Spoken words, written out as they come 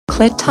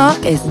Clit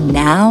Talk is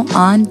now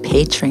on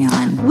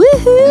Patreon.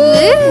 Woohoo!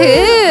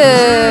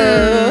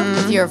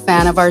 If you're a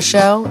fan of our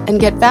show and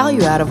get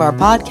value out of our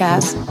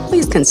podcast,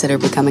 please consider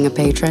becoming a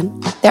patron.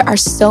 There are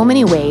so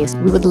many ways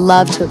we would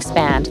love to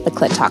expand the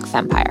Clit Talk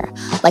Fempire,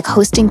 like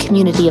hosting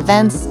community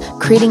events,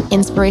 creating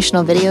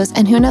inspirational videos,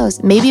 and who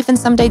knows, maybe even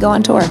someday go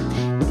on tour.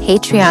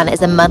 Patreon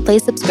is a monthly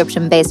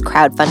subscription-based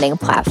crowdfunding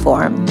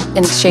platform. In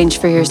exchange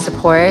for your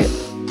support,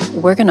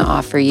 we're going to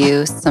offer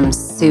you some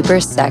super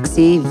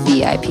sexy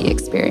VIP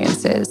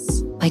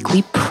experiences. Like,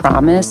 we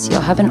promise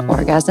you'll have an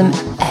orgasm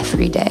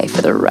every day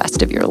for the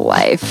rest of your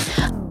life.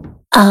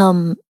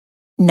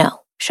 No,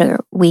 sugar,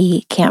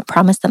 we can't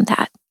promise them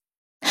that.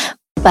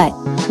 But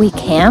we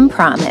can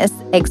promise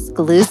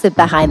exclusive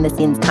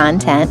behind-the-scenes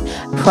content,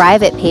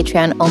 private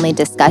Patreon-only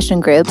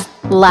discussion groups,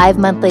 live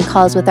monthly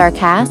calls with our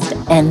cast,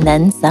 and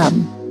then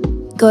some.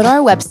 Go to our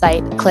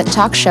website,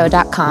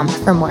 clittalkshow.com,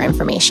 for more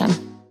information.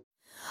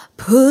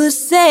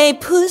 Pussy,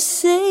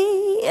 pussy,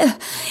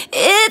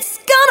 it's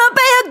gonna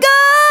be a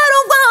good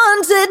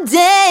one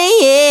today,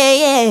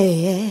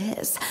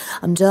 yes.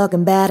 I'm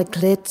talking about a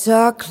clit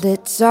talk,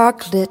 clit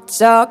talk, clit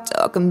talk.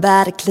 Talking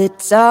about a clit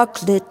talk,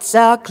 clit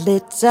talk,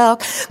 clit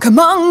talk. Come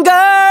on,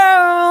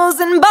 girls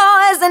and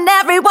boys and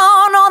everyone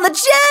on the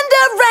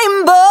gender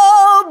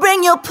rainbow,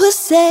 bring your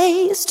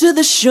pussies to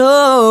the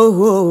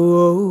show.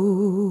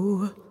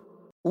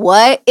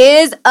 What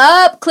is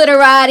up,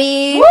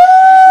 Clitorati? Woo!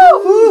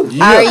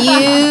 Yeah. Are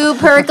you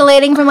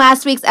percolating from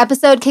last week's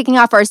episode, kicking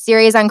off our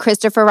series on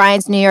Christopher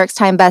Ryan's New York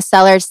Times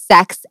bestseller,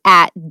 Sex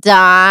at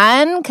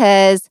Dawn?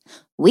 Because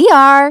we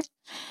are.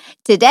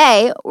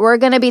 Today, we're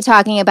going to be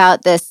talking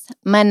about this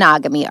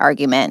monogamy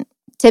argument.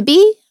 To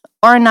be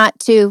or not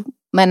to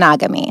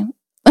monogamy?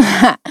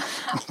 I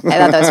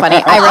thought that was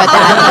funny. I wrote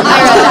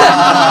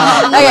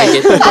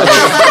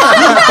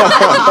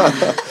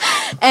that. Okay.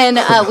 And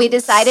we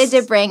decided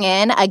to bring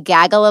in a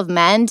gaggle of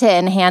men to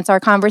enhance our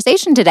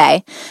conversation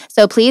today.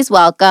 So please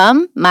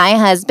welcome my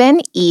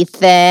husband,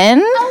 Ethan.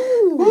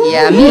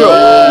 Yeah, me.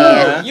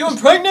 You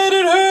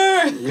impregnated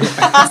her!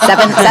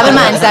 7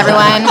 months,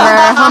 everyone.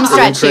 We're home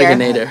stretch here.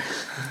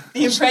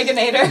 The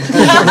impregnator.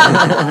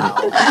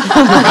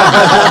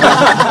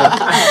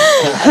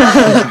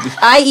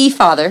 I.e.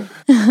 father.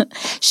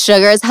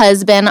 Sugar's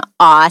husband,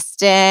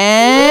 Austin.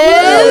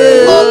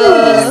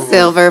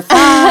 Silver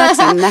Fox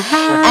in the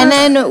house. And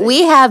then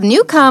we have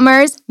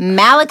newcomers.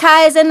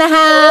 Malachi is in the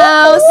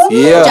house.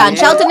 Yeah. John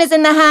Shelton is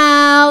in the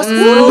house.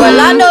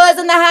 Orlando is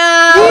in the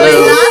house.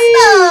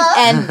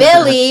 And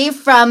Billy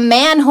from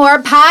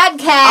Manwhore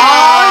Podcast.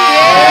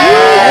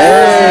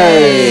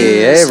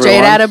 Hey,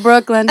 Straight out of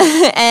Brooklyn.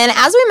 And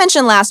as we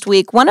mentioned last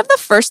week, one of the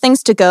first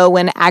things to go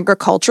when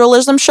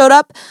agriculturalism showed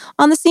up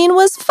on the scene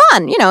was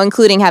fun,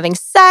 including having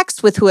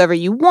sex with whoever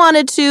you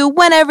wanted to,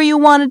 whenever you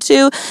wanted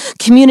to.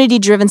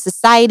 Community-driven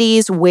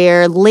societies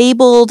were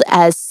labeled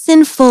as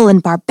sinful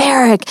and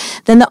barbaric.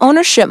 Then the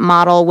ownership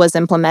model was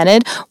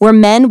implemented where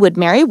men would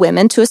marry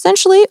women to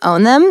essentially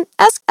own them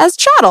as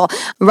chattel.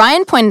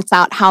 Ryan points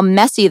out how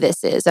messy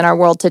this is in our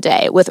world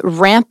today with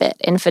rampant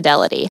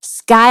infidelity,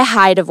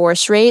 sky-high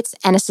divorce rates,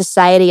 and a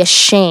society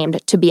ashamed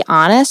to be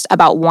honest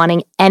about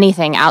wanting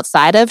anything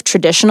outside of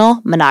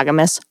traditional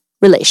monogamous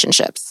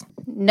relationships.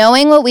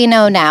 Knowing what we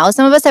know now,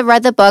 some of us have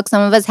read the book,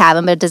 some of us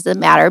haven't, but it doesn't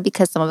matter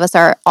because some of us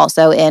are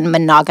also in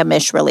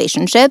monogamish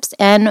relationships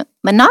and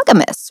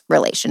monogamous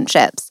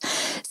relationships.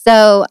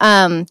 So,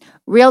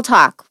 real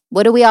talk,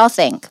 what do we all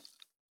think?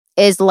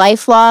 Is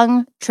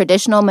lifelong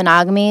traditional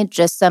monogamy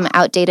just some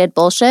outdated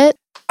bullshit?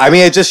 I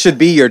mean, it just should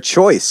be your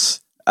choice.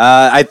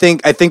 I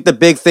think the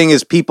big thing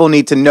is people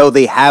need to know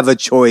they have a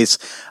choice.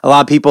 A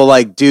lot of people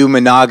do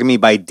monogamy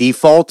by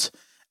default.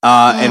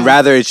 And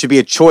rather, it should be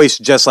a choice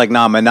just like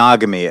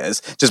non-monogamy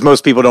is. Just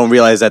most people don't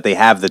realize that they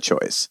have the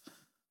choice.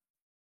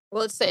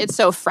 Well, it's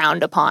so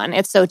frowned upon.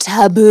 It's so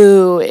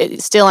taboo.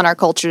 It's still in our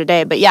culture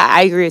today. But yeah,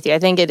 I agree with you. I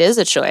think it is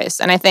a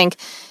choice. And I think,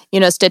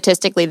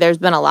 statistically, there's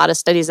been a lot of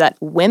studies that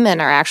women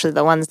are actually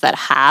the ones that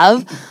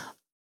have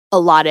a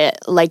lot of,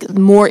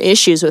 more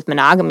issues with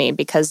monogamy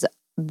because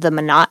the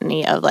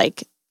monotony of,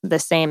 the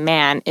same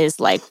man is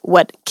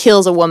what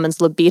kills a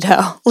woman's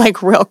libido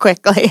real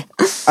quickly.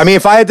 I mean,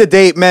 if I had to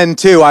date men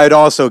too, I'd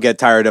also get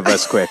tired of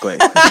us quickly.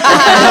 Do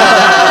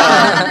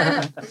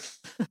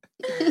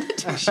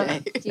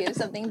you have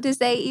something to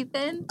say,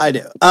 Ethan? I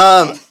do.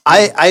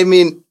 I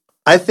mean,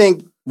 I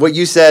think what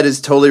you said is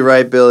totally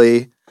right,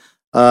 Billy.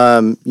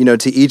 To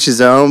each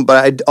his own.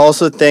 But I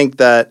also think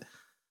that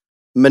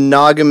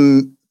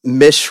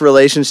monogamish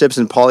relationships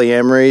and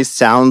polyamory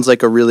sounds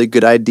like a really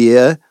good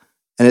idea.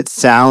 And it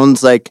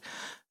sounds like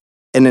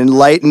an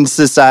enlightened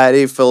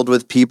society filled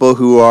with people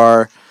who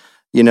are,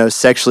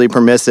 sexually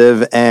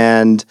permissive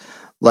and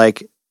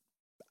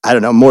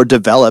more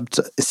developed,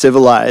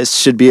 civilized,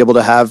 should be able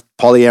to have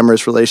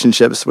polyamorous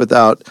relationships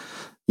without,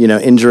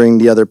 injuring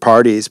the other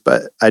parties.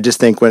 But I just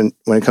think when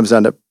it comes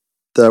down to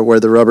where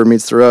the rubber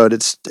meets the road.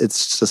 It's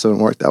just doesn't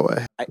work that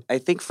way. I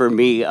think for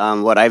me,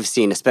 what I've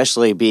seen,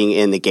 especially being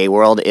in the gay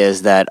world,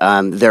 is that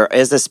there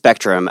is a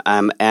spectrum,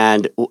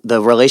 and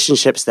the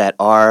relationships that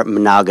are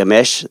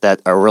monogamish,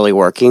 that are really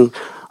working,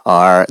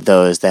 are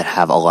those that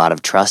have a lot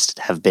of trust,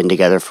 have been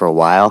together for a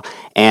while,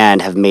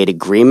 and have made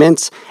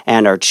agreements,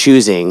 and are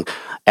choosing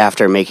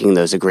after making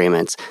those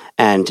agreements.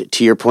 And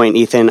to your point,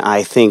 Ethan,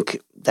 I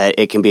think that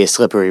it can be a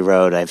slippery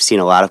road. I've seen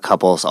a lot of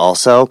couples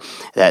also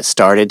that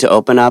started to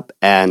open up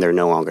and they're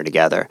no longer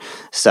together.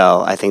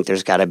 So I think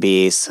there's got to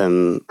be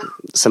some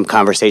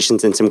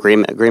conversations and some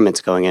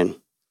agreements going in.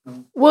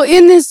 Well,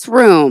 in this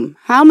room,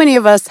 how many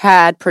of us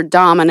had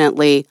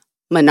predominantly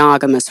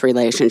monogamous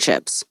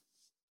relationships?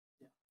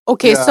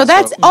 Okay, so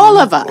that's all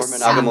of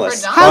us.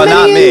 How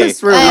many in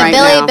this room right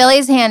now?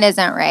 Billy's hand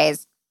isn't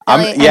raised. I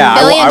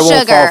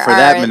won't fall for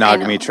that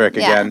monogamy trick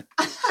again.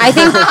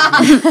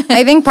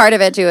 I think part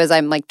of it too is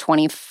I'm like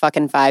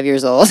 25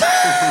 years old, so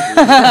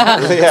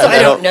I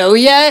don't know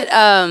yet.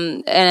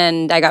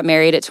 And I got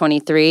married at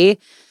 23,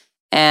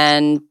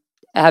 and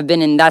have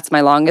been in. That's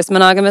my longest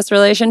monogamous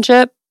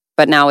relationship,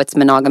 but now it's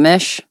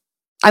monogamish.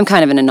 I'm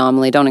kind of an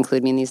anomaly. Don't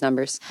include me in these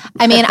numbers.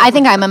 I mean, I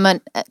think I'm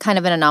kind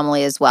of an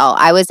anomaly as well.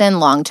 I was in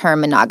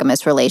long-term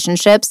monogamous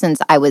relationships since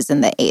I was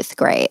in the 8th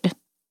grade.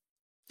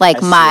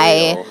 Like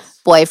my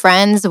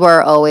boyfriends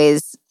were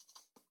always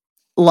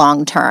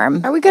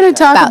long-term. Are we going to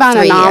talk about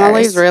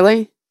anomalies,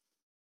 really?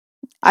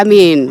 I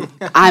mean,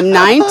 I'm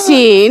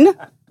 19.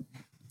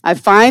 I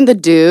find the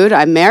dude.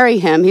 I marry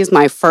him. He's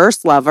my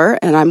first lover,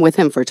 and I'm with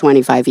him for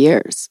 25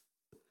 years.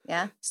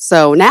 Yeah.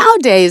 So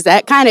nowadays,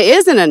 that kind of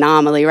is an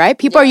anomaly, right?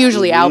 People are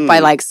usually out by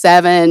like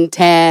 7,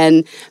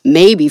 10,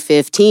 maybe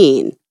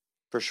 15.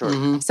 For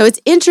sure. So it's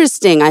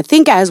interesting. I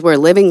think as we're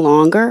living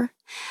longer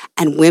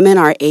and women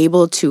are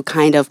able to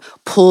kind of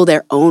pull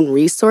their own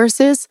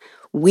resources,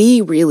 we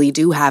really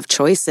do have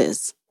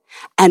choices.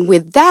 And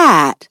with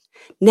that,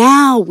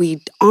 now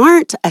we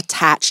aren't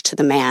attached to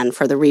the man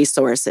for the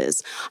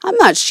resources. I'm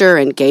not sure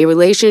in gay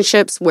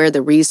relationships where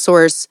the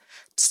resource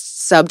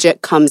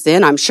subject comes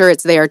in. I'm sure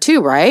it's there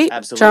too, right?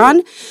 Absolutely.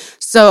 John?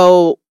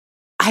 So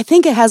I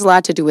think it has a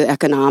lot to do with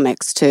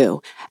economics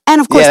too. And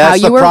of course, how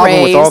you were raised. That's the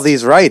problem with all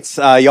these rights.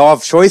 Y'all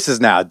have choices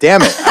now.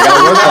 Damn it. I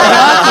gotta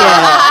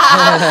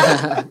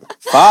work on it.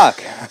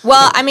 Fuck.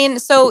 Well, I mean,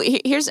 so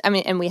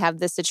and we have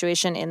this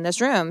situation in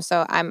this room.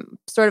 So I'm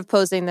sort of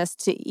posing this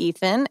to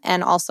Ethan,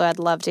 and also I'd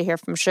love to hear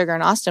from Sugar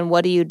and Austin.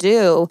 What do you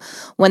do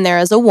when there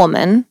is a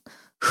woman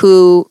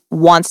who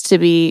wants to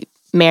be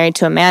married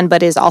to a man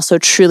but is also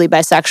truly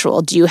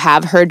bisexual? Do you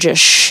have her just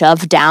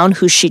shove down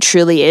who she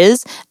truly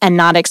is and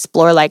not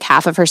explore like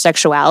half of her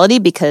sexuality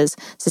because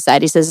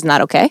society says it's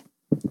not okay?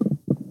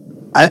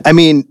 I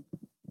mean,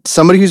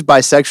 somebody who's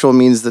bisexual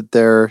means that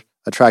they're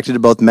attracted to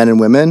both men and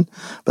women,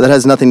 but that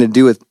has nothing to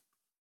do with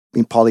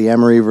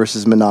polyamory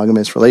versus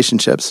monogamous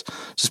relationships.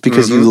 Just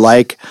because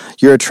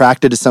you're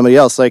attracted to somebody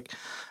else. Like,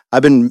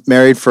 I've been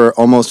married for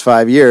almost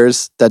 5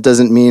 years. That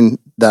doesn't mean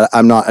that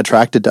I'm not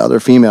attracted to other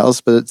females,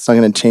 but it's not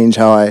going to change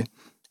how I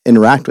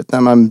interact with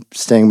them. I'm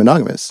staying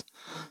monogamous.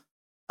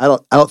 I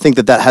don't think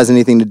that has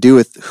anything to do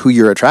with who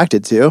you're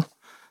attracted to.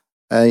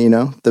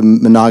 The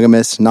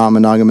monogamous,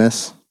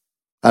 non-monogamous.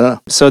 I don't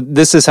know. So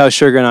this is how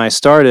Sugar and I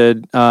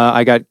started.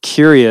 I got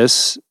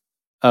curious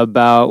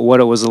about what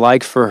it was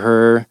like for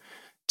her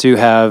to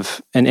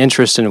have an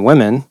interest in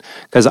women,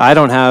 because I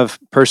don't have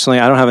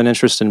an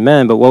interest in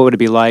men, but what would it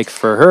be like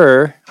for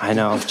her? I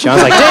know.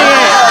 John's like, dang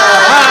it!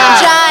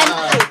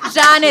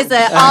 John is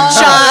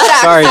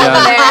Sorry,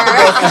 John.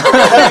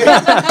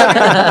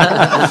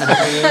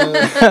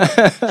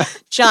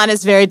 John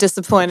is very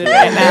disappointed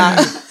right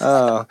now.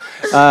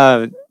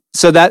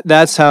 So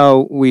that's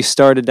how we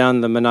started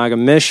down the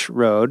monogamish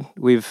road.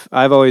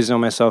 I've always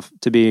known myself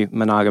to be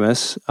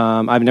monogamous.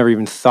 I've never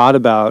even thought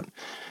about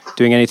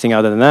doing anything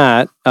other than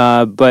that.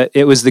 But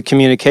it was the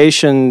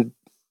communication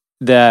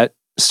that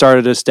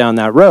started us down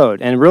that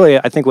road. And really,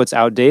 I think what's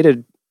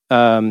outdated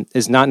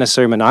is not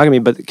necessarily monogamy,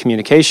 but the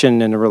communication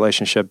in a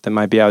relationship that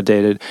might be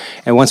outdated.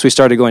 And once we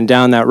started going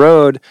down that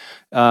road,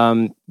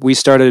 we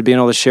started being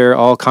able to share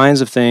all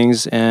kinds of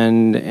things,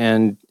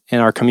 and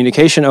our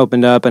communication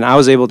opened up, and I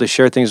was able to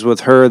share things with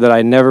her that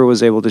I never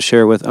was able to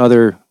share with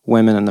other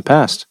women in the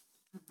past.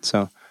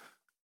 So,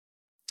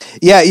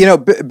 yeah,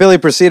 Billy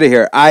Procida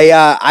here.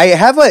 I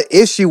have an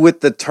issue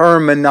with the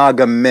term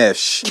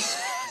monogamish.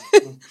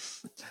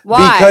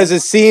 Why? Because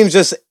it seems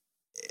just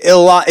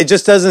it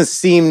just doesn't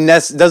seem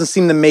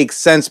to make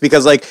sense,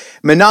 because like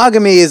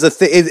monogamy is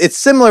it's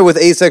similar with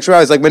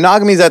asexuality. It's like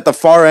monogamy is at the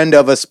far end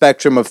of a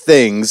spectrum of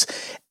things.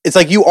 It's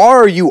like you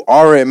are or you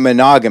aren't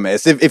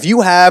monogamous. If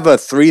you have a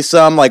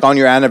threesome like on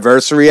your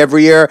anniversary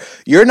every year,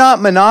 you're not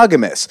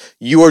monogamous.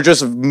 You are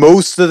just,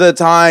 most of the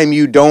time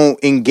you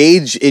don't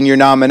engage in your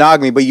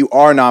non-monogamy, but you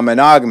are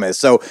non-monogamous.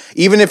 So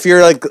even if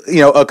you're like,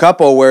 a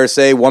couple where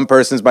say one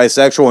person's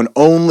bisexual and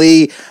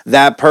only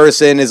that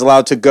person is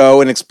allowed to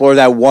go and explore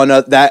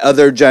that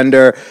other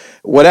gender,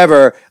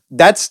 whatever,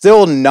 that's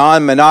still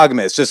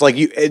non-monogamous. Just like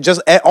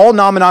all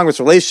non-monogamous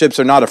relationships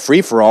are not a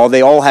free-for-all.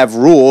 They all have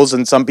rules,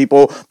 and some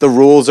people, the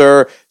rules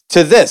are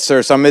to this,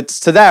 or some it's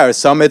to that, or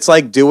some it's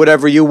like do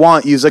whatever you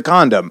want, use a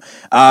condom.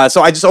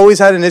 So I just always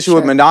had an issue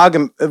with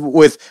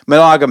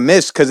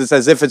monogamish, because it's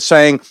as if it's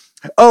saying,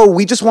 oh,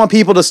 we just want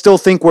people to still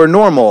think we're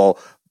normal.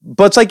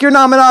 But it's like, you're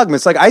not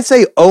monogamous. Like, I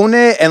say own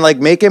it and like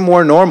make it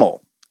more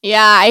normal.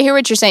 Yeah, I hear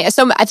what you're saying.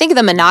 So I think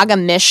the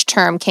monogamish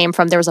term came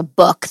from, there was a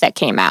book that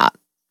came out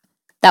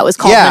that was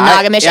called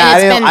Monogamish.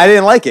 I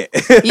didn't like it.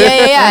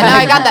 Yeah. No,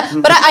 I got that.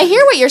 But I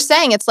hear what you're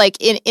saying. It's like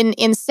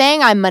in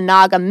saying I'm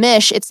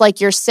monogamish, it's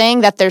like you're saying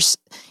that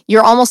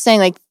you're almost saying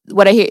like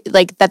what I hear,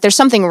 like that there's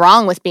something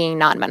wrong with being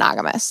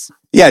non-monogamous.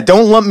 Yeah,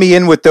 don't lump me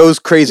in with those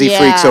crazy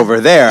freaks over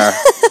there.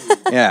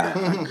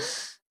 Yeah.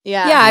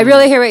 Yeah, I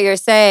really hear what you're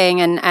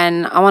saying,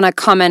 and I want to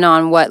comment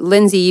on what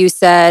Lindsay you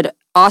said,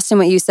 Austin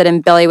what you said,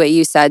 and Billy what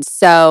you said.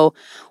 So,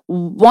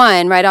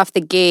 one, right off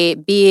the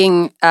gate,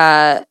 being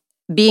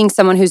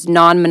someone who's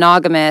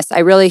non-monogamous, I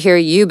really hear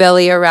you,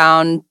 Billy,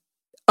 around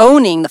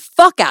owning the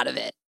fuck out of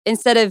it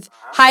instead of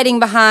hiding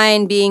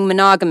behind being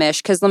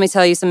monogamish. Because let me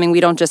tell you something, we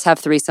don't just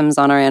have threesomes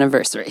on our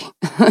anniversary.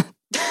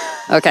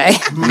 Okay.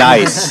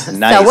 Nice.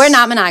 So we're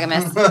not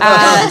monogamous. We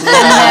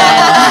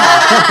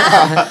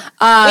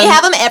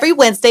have them every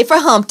Wednesday for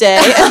hump day.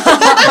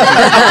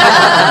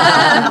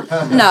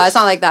 No, it's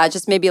not like that.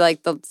 Just maybe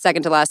like the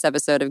second to last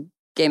episode of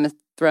Game of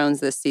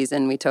Thrones this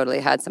season, we totally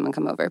had someone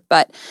come over.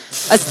 But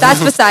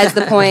that's besides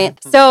the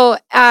point. So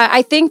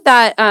I think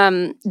that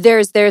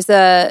this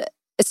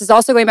is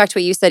also going back to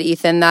what you said,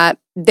 Ethan, that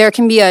there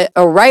can be a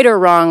right or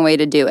wrong way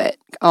to do it.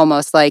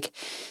 Almost like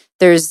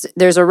there's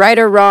a right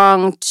or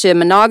wrong to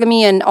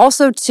monogamy and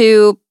also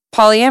to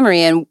polyamory.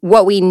 And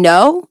what we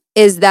know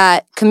is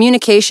that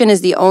communication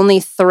is the only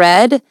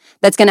thread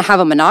that's going to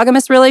have a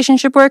monogamous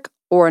relationship work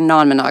or a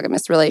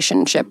non-monogamous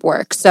relationship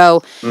work.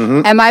 So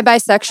am I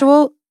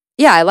bisexual?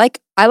 Yeah, I like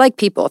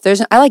people.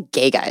 I like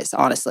gay guys,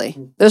 honestly.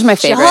 Those are my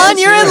favorites. John,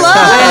 you're in love.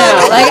 I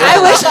know. Like, I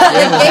wish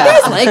gay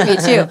guys like me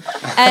too.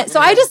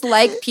 So I just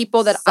like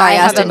people that I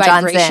have a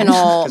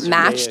vibrational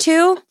match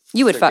to.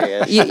 You would fuck.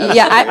 We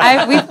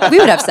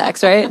would have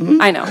sex, right?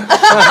 I know.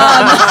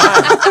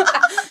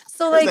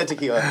 So like,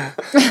 tequila.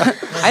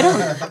 I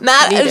don't.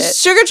 Matt,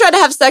 Sugar tried to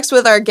have sex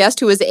with our guest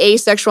who was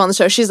asexual on the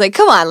show. She's like,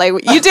 "Come on, like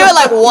you do it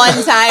like one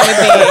time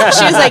with me."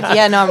 She was like,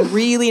 "Yeah, no, I'm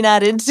really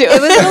not into it." It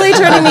was really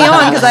turning me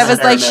on because I was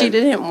like, she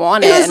didn't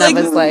want it, and I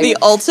was like, the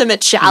ultimate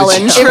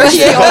challenge. It was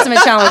the ultimate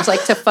challenge,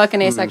 like to fuck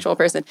an asexual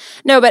person.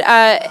 No, but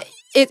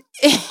it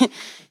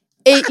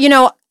you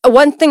know,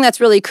 one thing that's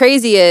really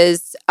crazy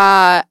is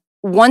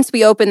once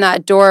we open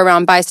that door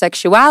around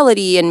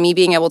bisexuality and me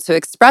being able to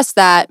express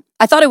that,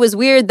 I thought it was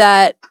weird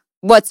that.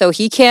 So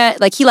he can't,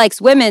 like, he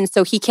likes women,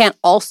 so he can't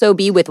also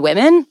be with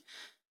women?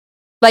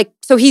 Like,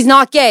 so he's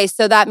not gay,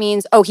 so that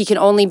means, he can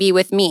only be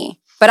with me.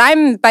 But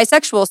I'm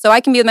bisexual, so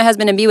I can be with my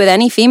husband and be with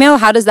any female?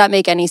 How does that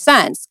make any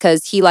sense?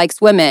 Because he likes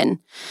women.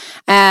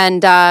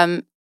 And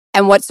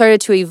what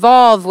started to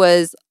evolve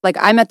was, like,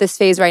 I'm at this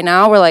phase right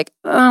now where, like,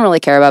 I don't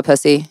really care about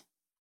pussy.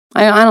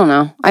 I don't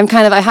know. I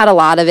had a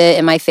lot of it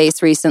in my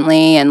face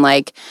recently, and,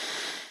 like,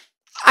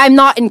 I'm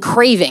not in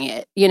craving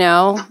it, you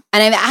know?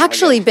 And I've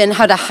actually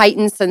had a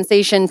heightened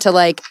sensation to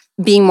like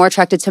being more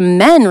attracted to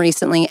men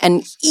recently,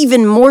 and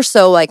even more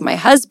so like my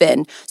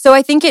husband. So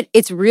I think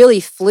it's really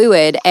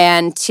fluid,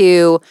 and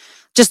to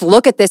just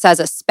look at this as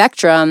a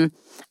spectrum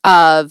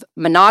of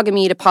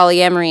monogamy to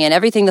polyamory and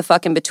everything the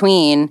fuck in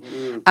between.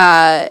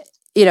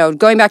 You know,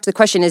 going back to the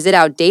question, is it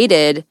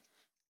outdated?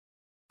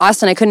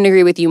 Austin, I couldn't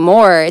agree with you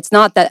more. It's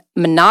not that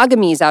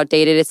monogamy is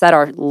outdated, it's that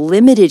our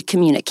limited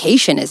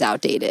communication is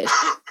outdated.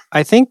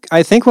 I think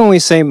when we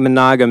say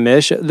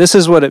monogamish, this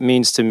is what it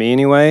means to me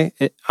anyway.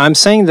 I'm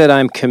saying that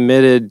I'm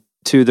committed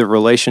to the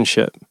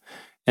relationship.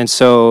 And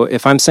so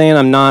if I'm saying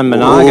I'm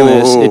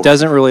non-monogamous, it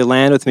doesn't really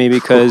land with me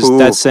because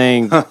that's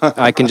saying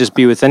I can just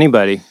be with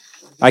anybody.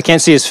 I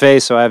can't see his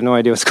face, so I have no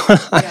idea what's going on.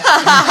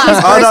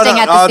 He's bursting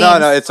at the seams.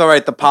 No, it's all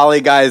right. The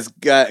poly guy's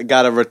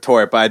got a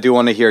retort, but I do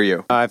want to hear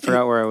you. I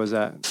forgot where I was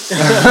at.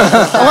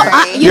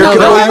 You were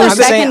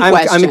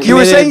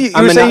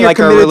saying you're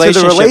committed to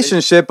the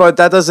relationship, but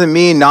that doesn't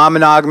mean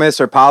non-monogamous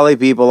or poly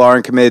people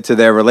aren't committed to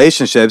their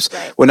relationships.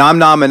 Right. When I'm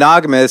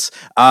non-monogamous,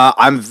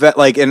 I'm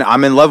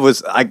in love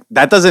with.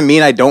 That doesn't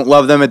mean I don't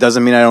love them. It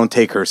doesn't mean I don't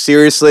take her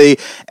seriously.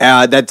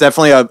 That's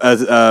definitely a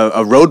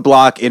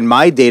roadblock in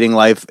my dating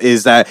life.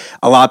 Is that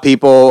a lot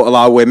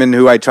of women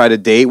who I try to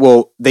date,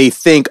 they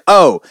think,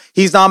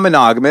 he's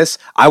non-monogamous.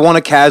 I want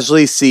to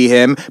casually see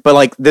him, but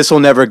like this will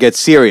never get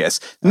serious.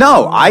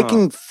 No, I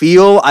can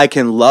feel, I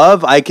can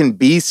love, I can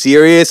be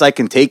serious, I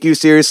can take you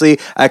seriously,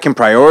 I can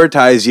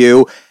prioritize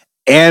you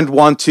and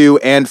want to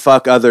and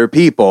fuck other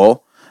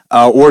people.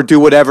 Or do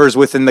whatever's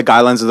within the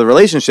guidelines of the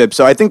relationship.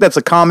 So I think that's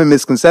a common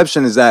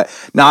misconception, is that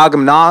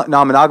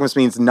non-monogamous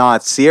means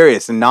not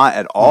serious, and not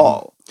at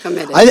all.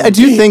 I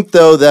do think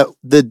though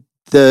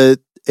that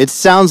it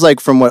sounds like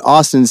from what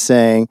Austin's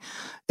saying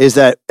is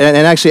that, and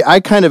actually I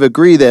kind of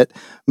agree that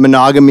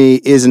monogamy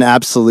is an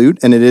absolute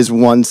and it is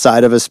one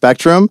side of a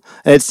spectrum.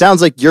 And it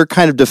sounds like you're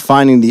kind of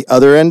defining the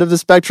other end of the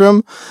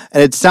spectrum.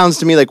 And it sounds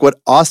to me like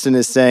what Austin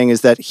is saying is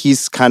that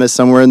he's kind of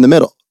somewhere in the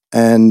middle.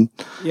 And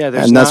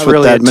that's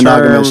what that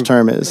monogamous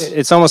term is.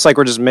 It's almost like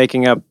we're just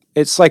making up.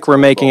 It's like we're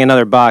making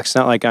another box.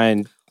 Not like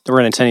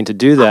we're intending to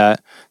do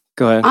that.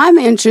 Go ahead. I'm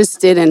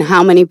interested in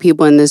how many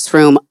people in this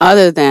room,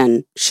 other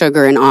than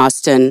Sugar and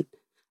Austin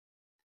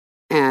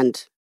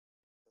and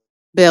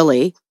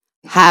Billy,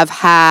 have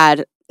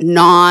had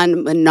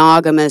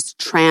non-monogamous,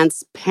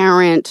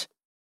 transparent,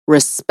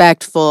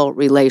 respectful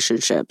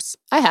relationships.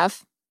 I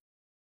have.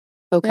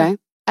 Okay. Yeah,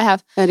 I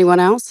have. Anyone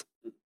else?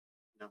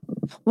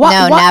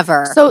 No,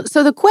 never. So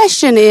the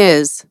question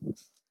is,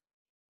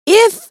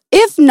 if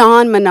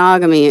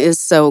non-monogamy is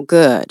so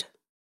good,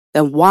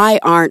 then why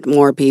aren't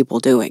more people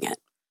doing it?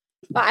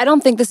 But I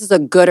don't think this is a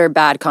good or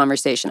bad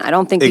conversation. I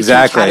don't think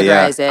Exactly, we can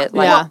categorize it.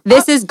 Like, Yeah.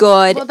 this is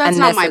good. Well, that's and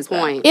not this my is bad.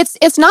 point.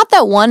 It's not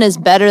that one is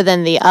better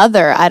than the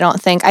other. I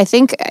don't think. I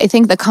think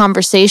the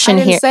conversation I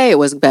didn't here. say it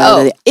was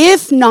better.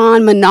 If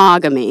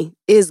non-monogamy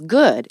is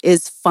good,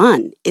 is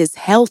fun, is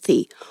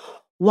healthy,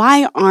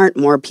 why aren't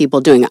more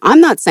people doing it? I'm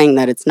not saying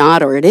that it's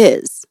not or it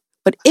is.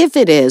 But if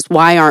it is,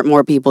 why aren't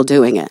more people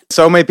doing it?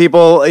 So many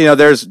people,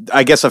 there's,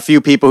 I guess, a few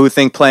people who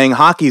think playing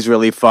hockey's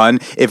really fun.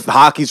 If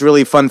hockey's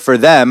really fun for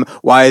them,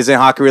 why isn't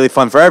hockey really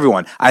fun for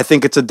everyone? I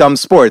think it's a dumb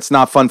sport. It's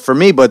not fun for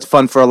me, but it's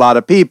fun for a lot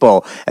of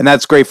people. And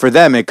that's great for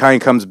them. It kind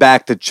of comes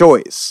back to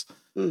choice.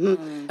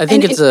 Mm-hmm. I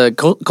think it's a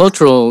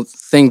cultural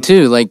thing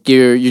too. Like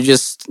you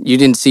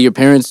didn't see your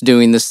parents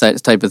doing this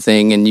type of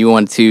thing, and you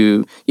want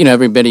to.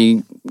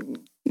 Everybody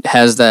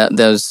has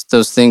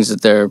those things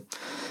that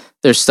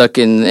they're stuck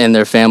in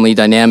their family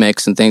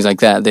dynamics and things like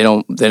that. They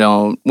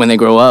don't when they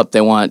grow up,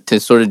 they want to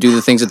sort of do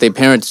the things that their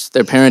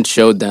parents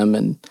showed them,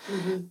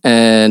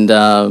 and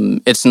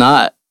it's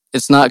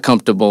not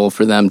comfortable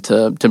for them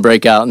to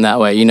break out in that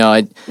way.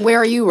 Where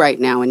are you right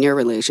now in your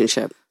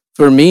relationship?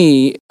 For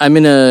me, I'm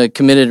in a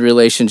committed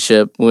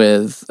relationship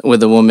with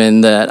a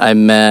woman that I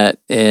met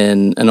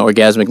in an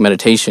orgasmic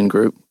meditation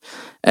group.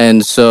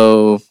 And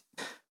so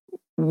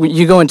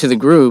you go into the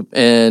group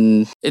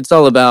and it's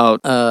all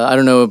about, I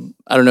don't know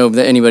if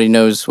anybody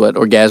knows what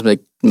orgasmic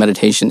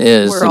meditation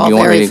is. We're all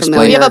very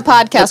familiar. We have a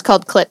podcast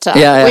called Clit Talk.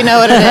 Yeah. We know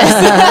what it is.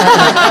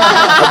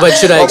 But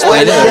should I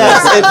explain it?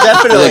 Yes, it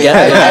definitely.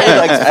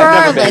 For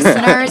our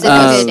listeners, if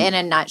you could, in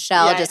a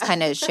nutshell, just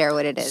kind of share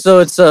what it is. So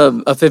it's a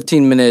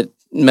 15-minute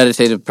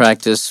meditative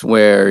practice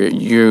where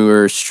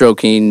you're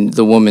stroking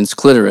the woman's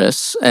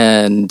clitoris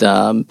and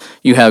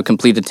you have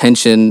complete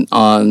attention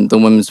on the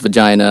woman's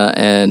vagina,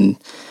 and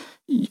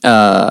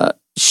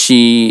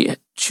she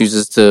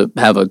chooses to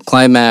have a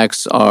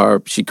climax,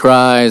 or she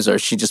cries, or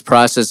she just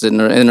processes it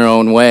in her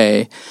own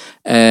way.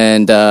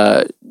 And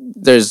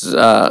there's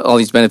all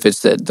these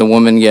benefits that the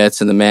woman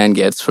gets and the man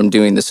gets from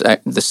doing this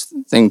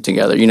thing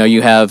together.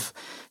 You have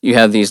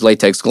these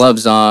latex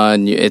gloves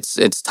on.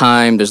 It's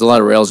timed. There's a lot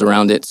of rails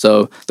around it,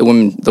 so the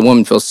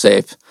woman feels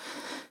safe.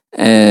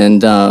 And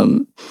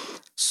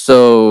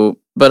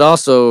but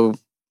also,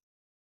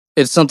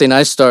 it's something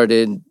I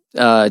started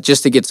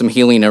just to get some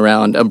healing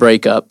around a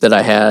breakup that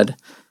I had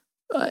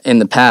in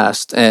the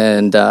past.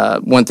 And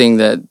one thing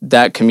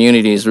that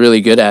community is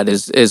really good at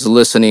is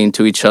listening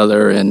to each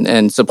other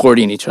and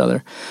supporting each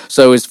other.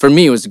 So for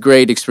me, it was a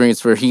great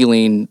experience for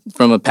healing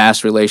from a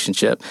past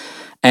relationship.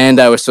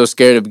 And I was so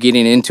scared of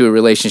getting into a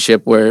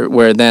relationship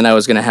where then I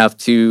was going to have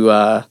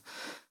to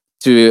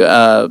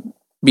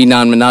be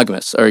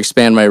non-monogamous or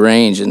expand my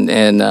range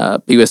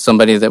and be with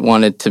somebody that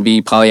wanted to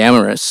be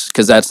polyamorous,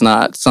 because that's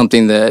not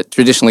something that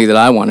traditionally that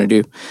I want to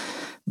do.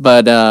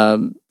 But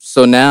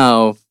so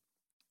now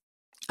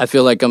I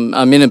feel like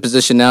I'm in a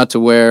position now to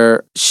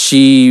where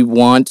she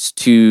wants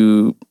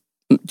to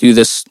do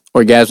this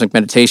orgasmic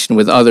meditation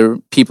with other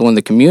people in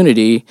the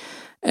community.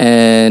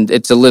 And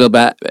it's a little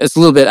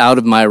bit out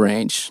of my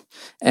range.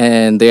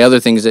 And the other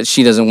thing is that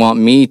she doesn't want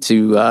me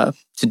to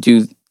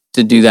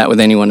do that with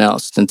anyone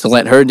else, and to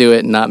let her do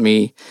it and not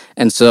me.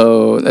 And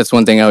so that's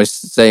one thing I always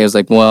say is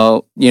like,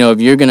 well, if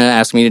you're going to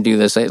ask me to do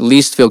this, I at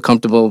least feel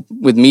comfortable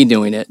with me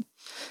doing it.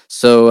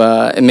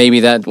 So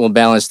maybe that will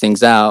balance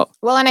things out.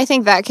 Well, and I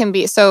think that can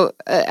be, so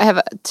I have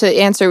to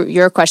answer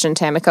your question,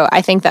 Tamiko.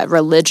 I think that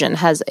religion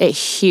has a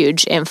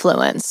huge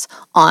influence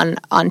on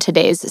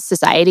today's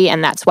society,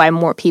 and that's why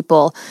more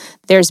people,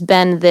 there's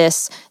been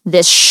this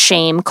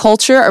shame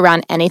culture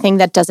around anything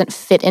that doesn't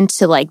fit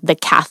into like the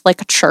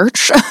Catholic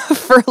Church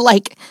for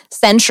like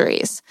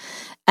centuries.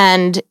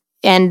 And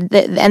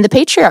the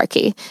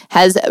patriarchy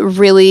has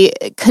really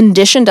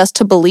conditioned us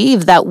to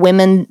believe that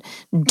women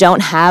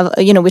don't have,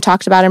 we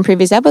talked about in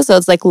previous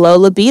episodes, like low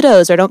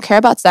libidos or don't care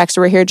about sex,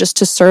 or we're here just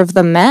to serve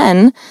the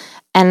men.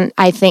 And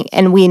I think,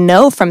 and we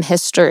know from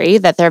history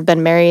that there have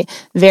been very,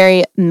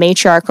 very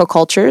matriarchal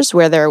cultures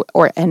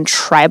and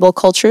tribal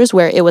cultures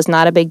where it was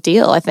not a big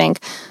deal. I think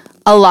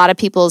a lot of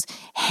people's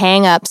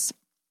hang-ups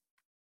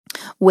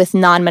with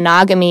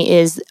non-monogamy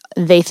is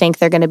they think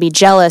they're going to be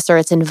jealous, or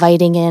it's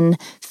inviting in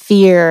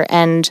fear.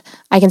 And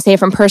I can say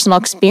from personal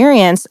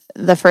experience,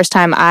 the first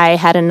time I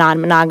had a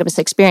non-monogamous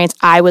experience,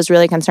 I was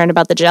really concerned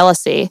about the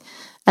jealousy.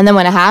 And then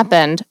when it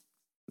happened,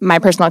 my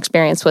personal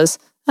experience was,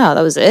 oh,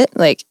 that was it?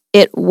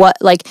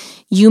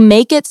 You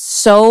make it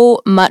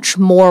so much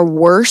more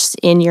worse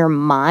in your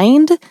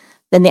mind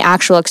than the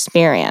actual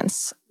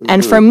experience.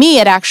 And for me,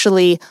 it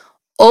actually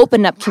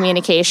opened up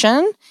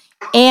communication,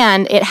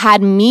 and it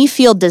had me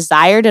feel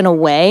desired in a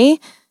way.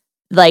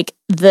 Like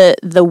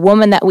the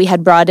woman that we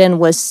had brought in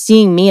was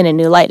seeing me in a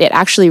new light. It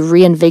actually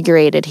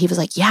reinvigorated. He was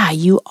like, yeah,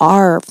 you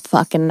are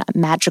fucking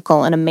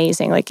magical and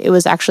amazing. Like, it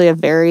was actually a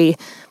very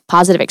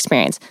positive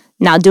experience.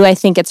 Now, do I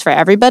think it's for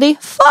everybody?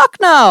 Fuck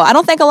no. I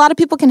don't think a lot of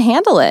people can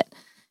handle it.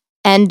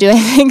 And do I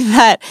think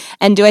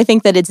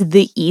that it's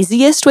the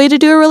easiest way to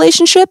do a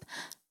relationship?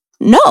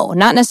 No,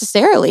 not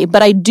necessarily.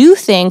 But I do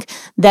think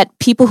that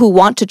people who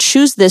want to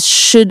choose this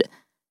should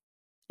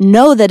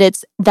know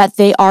that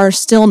they are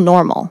still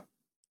normal.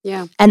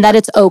 Yeah. And that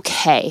it's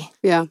okay.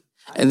 Yeah.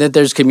 And that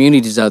there's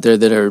communities out there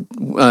that are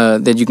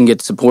that you can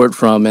get support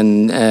from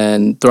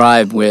and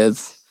thrive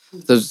with,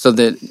 so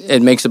that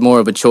it makes it more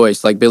of a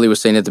choice. Like Billy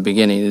was saying at the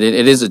beginning,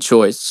 it is a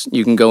choice.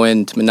 You can go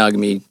into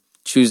monogamy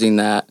choosing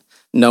that,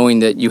 knowing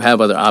that you have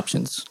other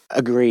options.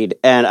 Agreed.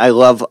 And I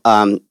love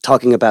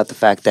talking about the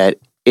fact that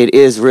it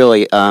is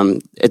really,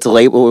 it's a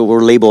label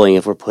we're labeling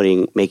if we're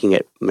making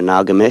it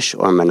monogamish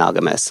or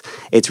monogamous.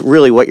 It's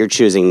really what you're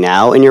choosing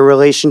now in your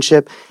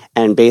relationship.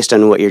 And based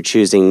on what you're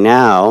choosing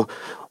now,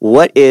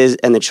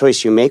 and the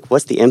choice you make,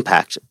 what's the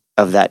impact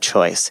of that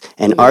choice?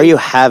 And are you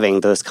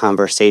having those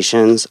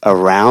conversations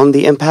around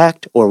the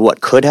impact or what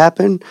could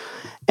happen?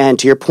 And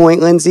to your point,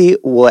 Lindsay,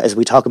 as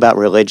we talk about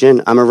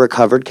religion, I'm a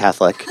recovered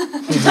Catholic. And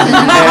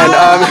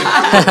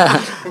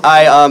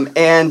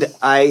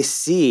I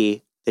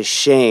see the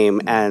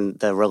shame and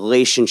the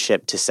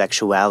relationship to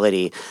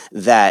sexuality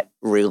that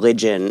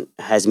religion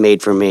has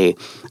made for me.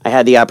 I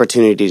had the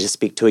opportunity to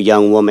speak to a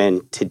young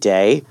woman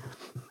today.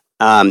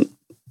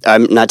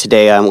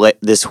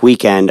 This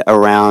weekend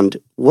around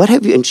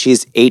and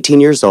she's 18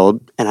 years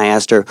old, and I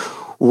asked her,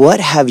 what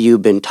have you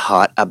been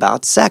taught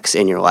about sex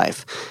in your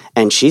life?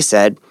 And she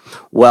said,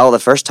 well, the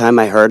first time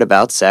I heard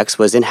about sex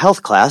was in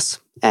health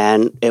class,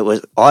 and it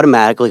was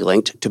automatically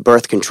linked to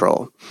birth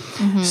control.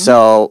 Mm-hmm.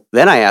 So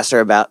then I asked her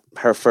about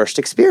her first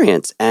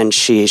experience, and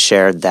she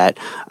shared that,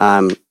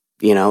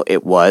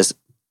 it was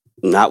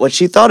not what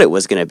she thought it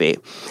was going to be.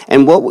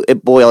 And what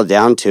it boiled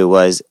down to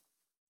was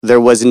there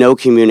was no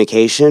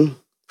communication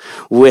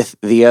with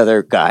the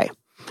other guy,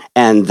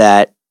 and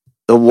that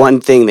the one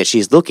thing that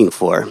she's looking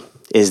for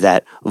is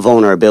that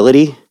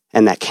vulnerability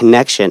and that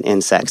connection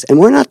in sex. And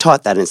we're not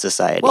taught that in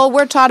society. Well,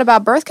 we're taught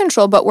about birth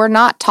control, but we're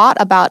not taught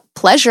about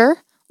pleasure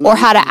or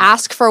how to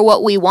ask for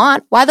what we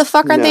want. Why the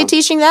fuck aren't they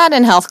teaching that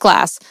in health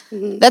class?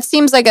 Mm-hmm. That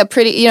seems like a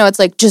pretty, it's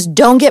like, just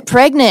don't get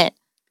pregnant.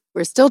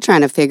 We're still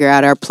trying to figure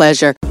out our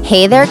pleasure.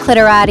 Hey there,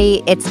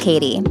 Clitorati, it's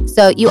Katie.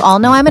 So you all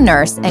know I'm a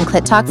nurse, and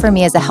Clit Talk for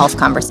me is a health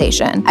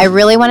conversation. I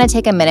really want to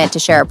take a minute to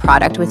share a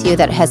product with you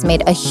that has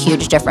made a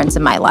huge difference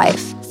in my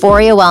life.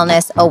 Foria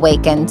Wellness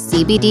Awaken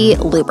CBD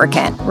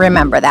Lubricant.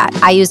 Remember that.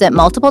 I use it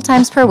multiple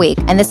times per week,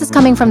 and this is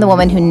coming from the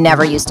woman who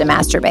never used to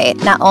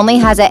masturbate. Not only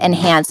has it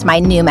enhanced my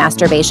new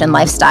masturbation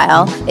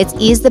lifestyle, it's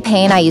eased the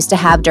pain I used to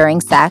have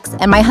during sex,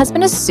 and my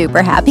husband is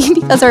super happy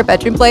because our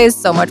bedroom play is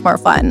so much more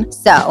fun.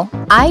 So,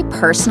 I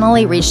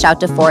personally reached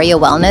out to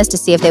Foria Wellness to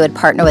see if they would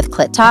partner with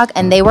Clit Talk,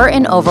 and they were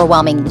an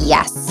overwhelming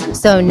yes.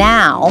 So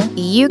now,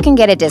 you can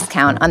get a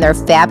discount on their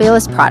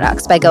fabulous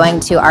products by going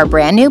to our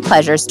brand new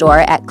pleasure store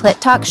at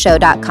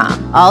clittalkshow.com.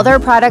 All their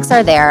products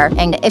are there,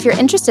 and if you're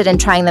interested in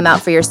trying them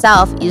out for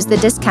yourself, use the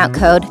discount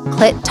code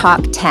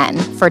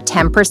CLITTALK10 for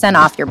 10%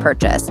 off your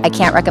purchase. I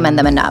can't recommend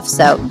them enough,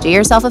 so do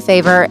yourself a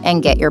favor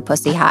and get your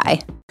pussy high.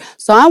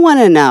 So I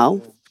want to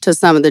know, to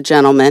some of the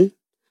gentlemen,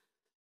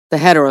 the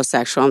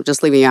heterosexual, I'm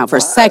just leaving you out for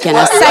a second.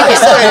 One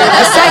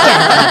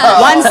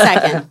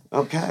second.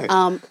 Okay.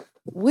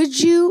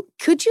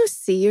 Could you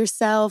see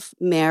yourself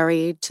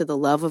married to the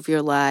love of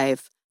your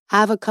life,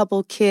 have a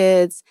couple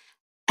kids,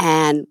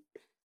 and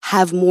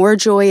have more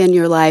joy in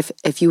your life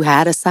if you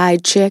had a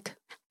side chick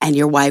and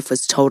your wife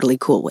was totally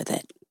cool with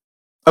it?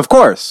 Of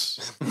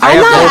course. I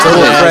have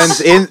multiple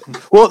friends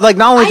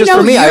not only just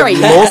for me, I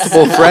have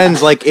multiple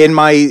friends in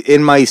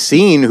my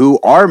scene who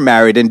are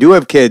married and do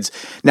have kids.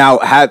 Now,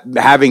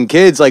 having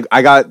kids,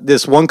 I got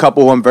this one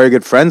couple who I'm very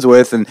good friends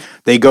with, and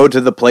they go to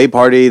the play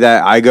party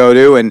that I go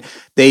to, and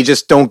they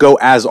just don't go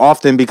as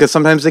often because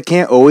sometimes they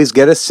can't always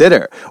get a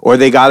sitter, or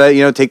they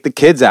gotta, take the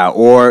kids out,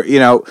 or,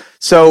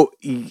 so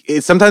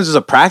sometimes it's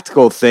a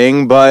practical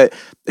thing, but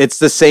it's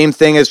the same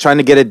thing as trying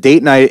to get a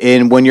date night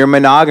in when you're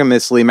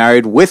monogamously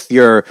married with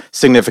your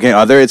significant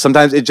other.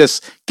 Sometimes it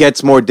just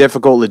gets more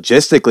difficult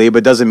logistically,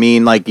 but doesn't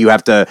mean you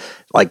have to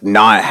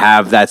not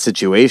have that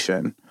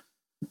situation.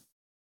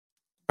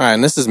 All right,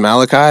 and this is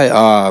Malachi.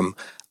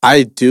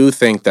 I do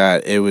think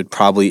that it would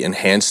probably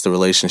enhance the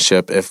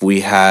relationship if we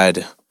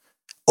had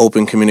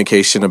open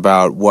communication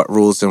about what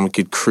rules, and we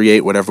could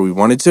create whatever we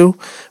wanted to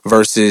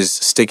versus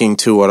sticking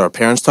to what our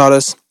parents taught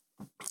us.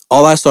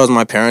 all I saw was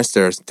my parents.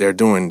 They're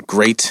doing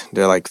great.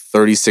 They're like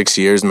 36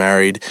 years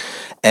married,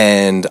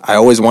 and I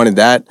always wanted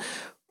that.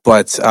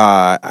 But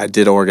I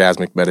did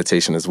orgasmic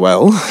meditation as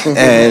well.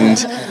 And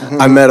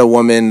I met a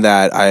woman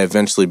that I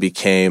eventually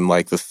became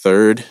like the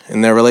third in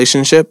their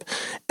relationship.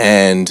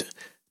 And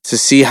to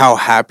see how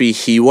happy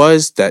he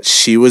was that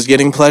she was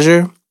getting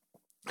pleasure,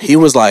 he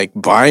was like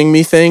buying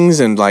me things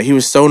and like he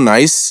was so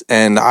nice.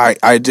 And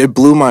it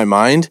blew my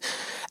mind.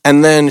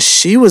 And then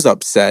she was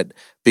upset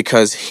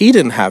because he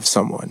didn't have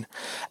someone.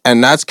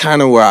 And that's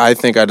kind of where I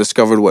think I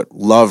discovered what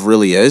love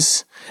really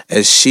is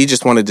she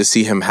just wanted to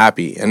see him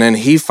happy. And then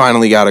he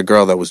finally got a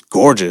girl that was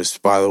gorgeous,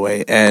 by the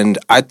way. And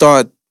I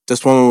thought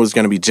this woman was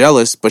going to be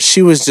jealous, but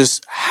she was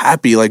just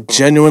happy, like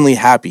genuinely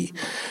happy.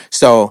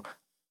 So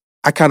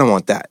I kind of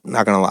want that,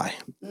 not going to lie.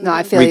 No,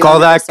 I feel we call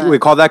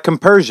that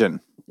compersion.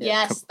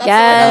 Yes.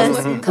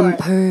 Yes.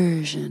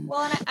 Compersion.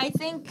 Well, and I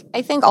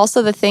think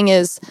also the thing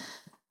is,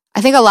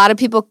 I think a lot of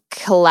people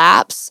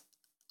collapse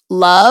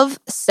love,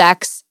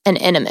 sex, and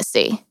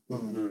intimacy.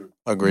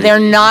 Agreed. They're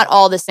not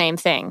all the same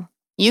thing.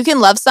 You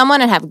can love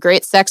someone and have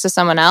great sex with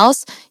someone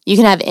else. You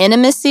can have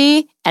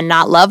intimacy and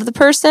not love the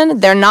person.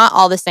 They're not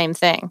all the same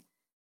thing.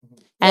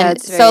 And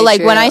so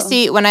like when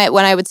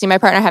I would see my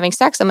partner having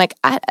sex, I'm like,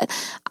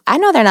 I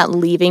know they're not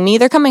leaving me.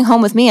 They're coming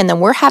home with me, and then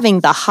we're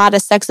having the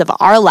hottest sex of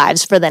our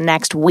lives for the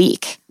next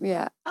week.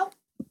 Yeah. Oh,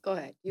 go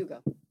ahead. You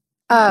go.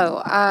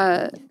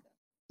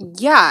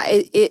 Yeah,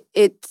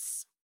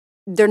 it's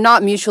they're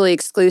not mutually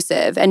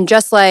exclusive. And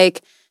just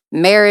like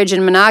marriage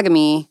and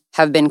monogamy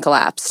have been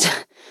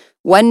collapsed,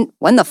 when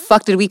the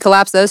fuck did we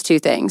collapse those two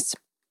things?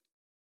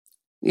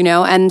 You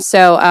know, and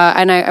so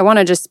and I want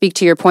to just speak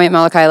to your point,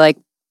 Malachi. Like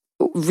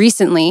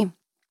recently,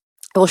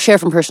 I will share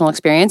from personal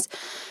experience.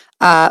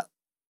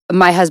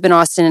 My husband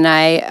Austin and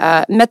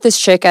I met this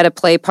chick at a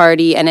play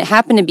party, and it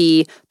happened to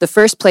be the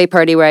first play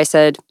party where I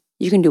said,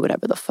 "You can do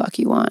whatever the fuck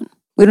you want.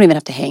 We don't even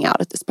have to hang out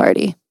at this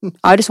party.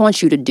 I just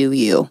want you to do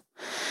you."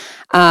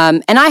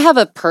 And I have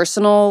a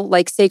personal,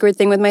 like, sacred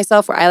thing with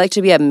myself where I like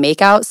to be a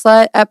makeout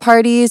slut at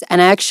parties.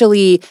 And I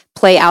actually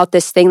play out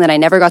this thing that I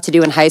never got to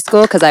do in high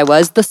school because I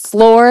was the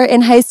slore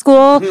in high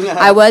school.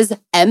 I was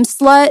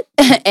M-slut.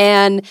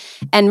 and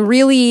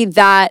really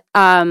that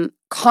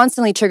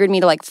constantly triggered me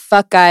to, like,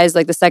 fuck guys,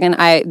 like, the second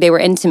they were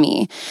into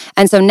me.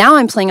 And so now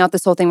I'm playing out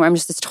this whole thing where I'm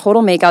just this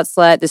total makeout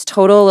slut, this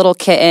total little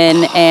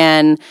kitten.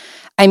 And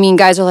I mean,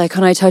 guys are like,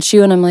 "Can I touch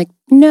you?" And I'm like,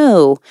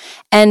 "No."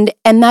 And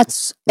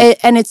that's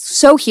and it's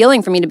so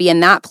healing for me to be in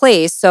that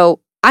place. So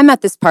I'm at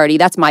this party.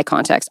 That's my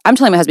context. I'm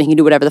telling my husband he can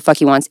do whatever the fuck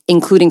he wants,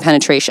 including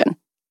penetration.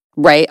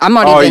 Right? I'm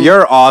not even. Oh,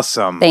 you're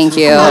awesome. Thank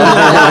you.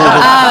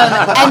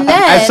 And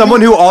then, as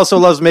someone who also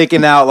loves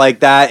making out,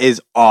 like, that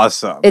is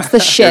awesome. It's the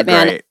shit,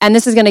 man. Great. And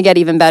this is going to get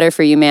even better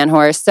for you,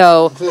 Manwhore.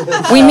 So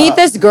we meet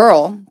this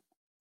girl.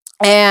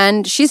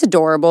 And she's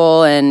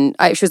adorable, and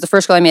she was the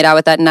first girl I made out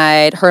with that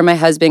night. Her and my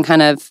husband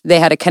they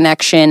had a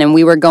connection, and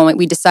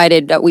we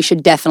decided that we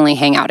should definitely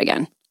hang out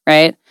again,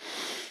 right?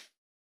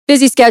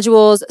 Busy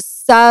schedules,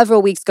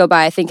 several weeks go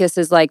by. I think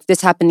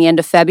this happened the end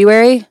of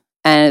February,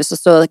 and it's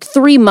so like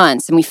 3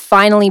 months, and we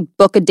finally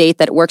book a date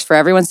that works for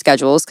everyone's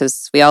schedules,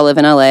 because we all live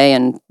in LA,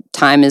 and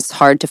time is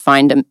hard to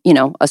find,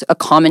 a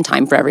common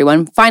time for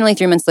everyone. Finally,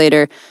 3 months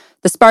later,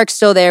 the spark's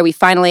still there. We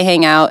finally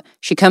hang out.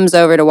 She comes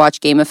over to watch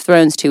Game of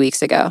Thrones 2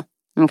 weeks ago.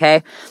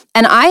 Okay.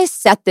 And I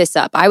set this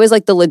up. I was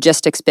like the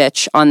logistics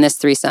bitch on this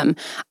threesome.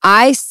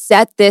 I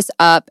set this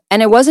up,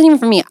 and it wasn't even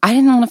for me. I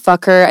didn't want to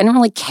fuck her. I didn't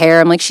really care.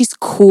 I'm like, she's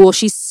cool.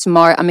 She's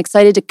smart. I'm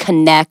excited to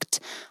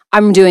connect.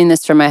 I'm doing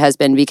this for my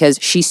husband because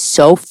she's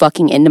so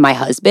fucking into my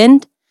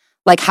husband.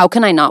 Like, how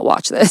can I not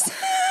watch this?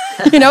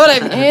 You know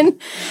what I mean?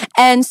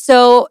 And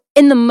so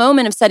in the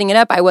moment of setting it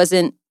up, I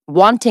wasn't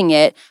wanting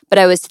it, but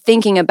I was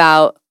thinking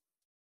about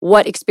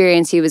what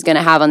experience he was going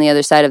to have on the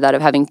other side of that,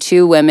 of having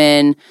two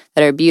women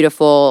that are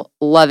beautiful,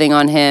 loving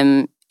on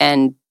him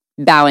and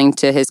bowing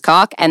to his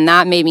cock. And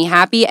that made me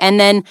happy. And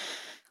then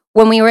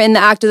when we were in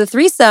the act of the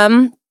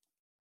threesome,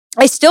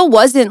 I still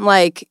wasn't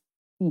like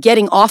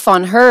getting off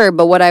on her,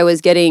 but what I was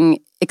getting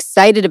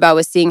excited about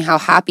was seeing how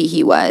happy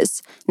he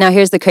was. Now,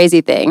 here's the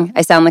crazy thing.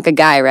 I sound like a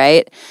guy,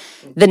 right?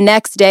 The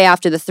next day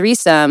after the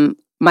threesome,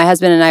 my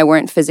husband and I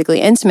weren't physically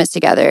intimate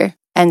together.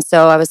 And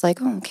so I was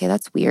like, "Oh, okay,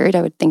 that's weird.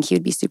 I would think he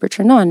would be super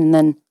turned on." And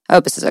then, I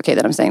hope this is okay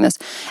that I'm saying this.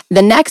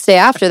 The next day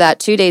after that,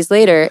 2 days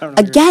later,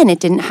 again,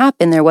 it didn't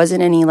happen. There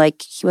wasn't any,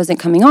 like, he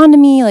wasn't coming on to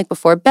me, like,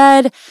 before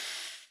bed.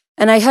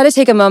 And I had to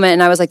take a moment,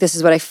 and I was like, this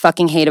is what I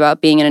fucking hate about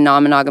being in a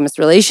non-monogamous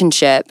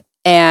relationship.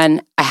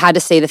 And I had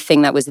to say the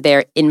thing that was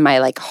there in my,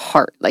 like,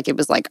 heart. Like, it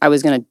was like I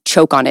was going to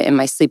choke on it in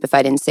my sleep if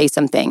I didn't say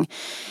something.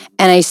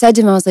 And I said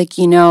to him, I was like,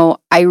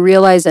 I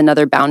realized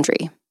another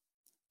boundary.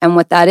 And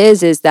what that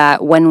is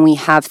that when we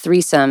have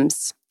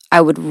threesomes,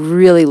 I would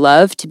really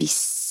love to be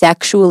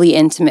sexually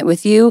intimate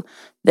with you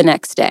the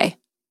next day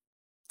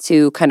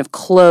to kind of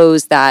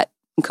close that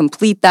and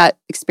complete that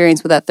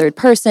experience with that third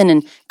person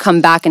and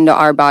come back into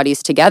our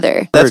bodies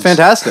together. That's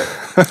fantastic.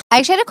 I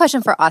actually had a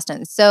question for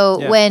Austin. So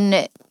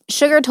when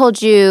Sugar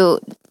told you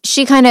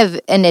she kind of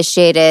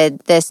initiated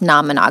this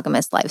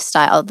non-monogamous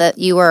lifestyle, that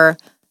you were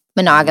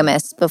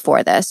monogamous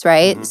before this,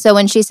 right? Mm-hmm. So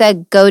when she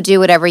said, go do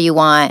whatever you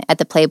want at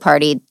the play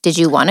party, did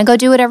you want to go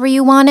do whatever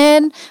you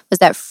wanted? Was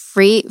that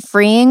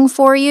freeing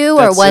for you,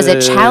 or was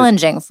it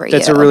challenging for you?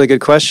 That's a really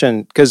good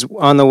question, because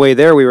on the way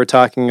there, we were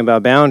talking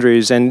about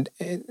boundaries. And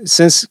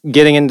since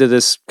getting into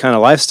this kind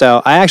of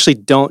lifestyle, I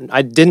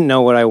didn't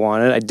know what I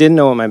wanted. I didn't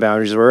know what my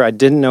boundaries were. I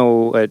didn't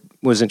know what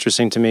was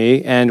interesting to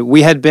me. And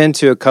we had been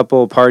to a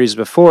couple parties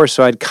before,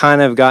 so I'd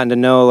kind of gotten to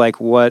know like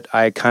what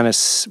I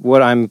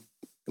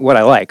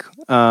like.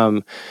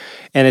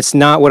 And it's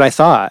not what I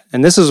thought.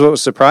 And this is what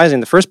was surprising.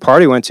 The first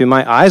party I went to,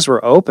 my eyes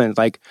were opened.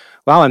 Like,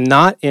 wow, I'm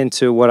not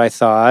into what I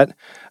thought.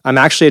 I'm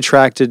actually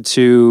attracted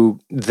to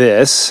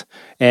this.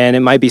 And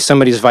it might be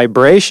somebody's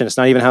vibration. It's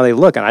not even how they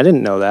look. And I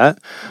didn't know that.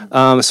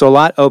 So a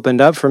lot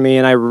opened up for me.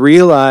 And I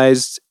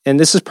realized, and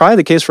this is probably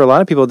the case for a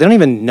lot of people, they don't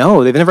even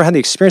know. They've never had the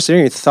experience. They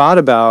haven't even thought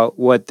about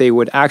what they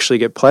would actually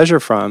get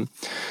pleasure from.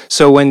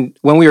 So when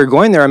we were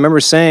going there, I remember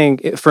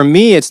saying, for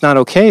me, it's not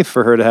okay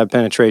for her to have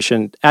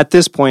penetration at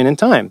this point in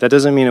time. That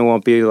doesn't mean it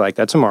won't be like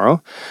that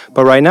tomorrow.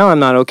 But right now, I'm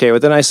not okay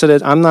with it. And I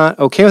said, I'm not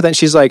okay with that. And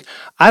she's like,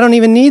 I don't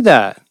even need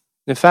that.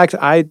 In fact,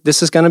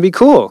 this is going to be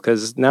cool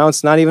because now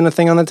it's not even a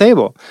thing on the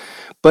table.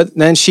 But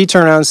then she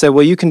turned around and said,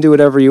 well, you can do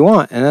whatever you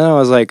want. And then I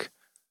was like,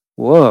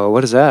 whoa,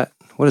 what is that?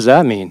 What does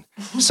that mean?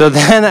 So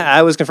then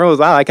I was confronted with,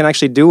 wow, I can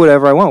actually do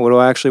whatever I want. What do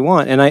I actually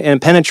want?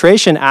 And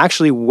penetration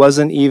actually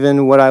wasn't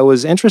even what I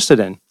was interested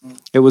in.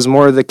 It was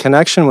more the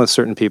connection with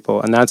certain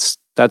people. And that's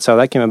how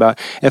that came about.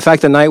 In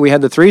fact, the night we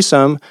had the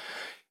threesome,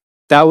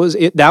 that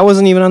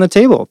wasn't even on the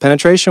table.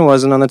 Penetration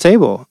wasn't on the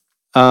table.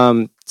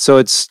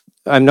 So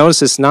I've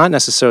noticed it's not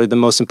necessarily the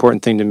most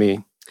important thing to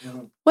me.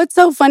 What's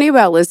so funny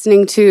about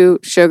listening to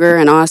Sugar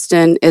and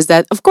Austin is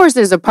that, of course,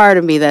 there's a part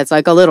of me that's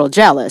like a little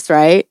jealous,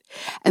 right?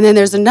 And then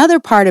there's another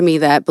part of me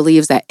that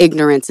believes that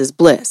ignorance is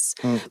bliss.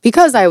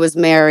 Because I was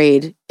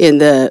married in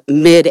the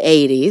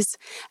mid-'80s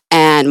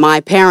and my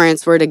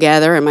parents were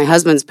together and my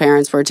husband's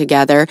parents were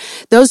together,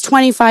 those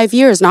 25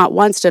 years, not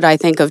once did I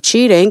think of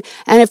cheating.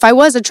 And if I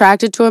was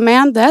attracted to a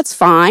man, that's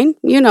fine,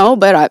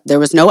 but there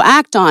was no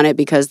act on it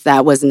because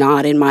that was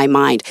not in my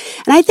mind.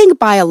 And I think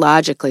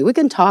biologically, we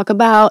can talk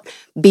about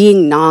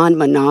being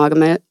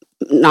non-monogamous,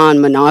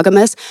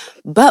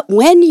 but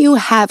when you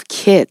have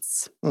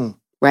kids,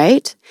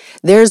 right,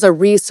 there's a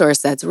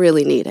resource that's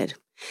really needed.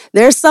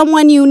 There's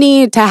someone you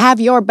need to have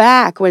your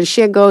back when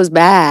shit goes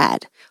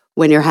bad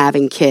when you're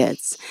having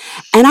kids.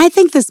 And I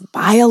think this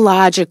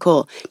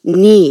biological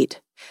need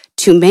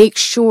to make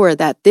sure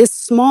that this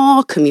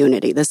small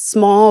community, this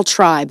small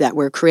tribe that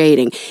we're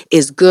creating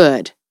is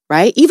good,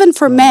 right? Even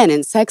for men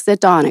in Sex at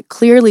Dawn, it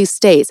clearly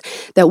states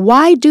that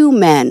why do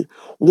men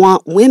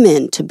want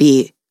women to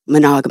be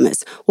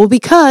monogamous? Well,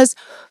 because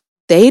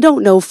they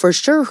don't know for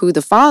sure who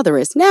the father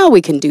is. Now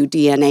we can do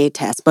DNA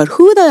tests, but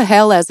who the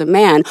hell as a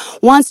man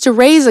wants to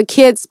raise a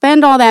kid,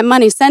 spend all that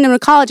money, send him to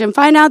college and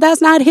find out that's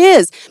not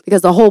his?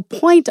 Because the whole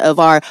point of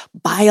our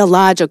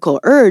biological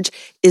urge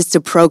is to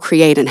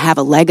procreate and have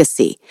a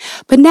legacy.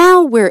 But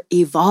now we're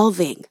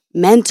evolving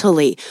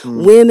mentally.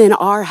 Women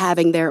are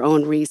having their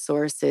own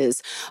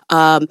resources.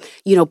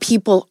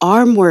 People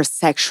are more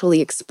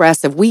sexually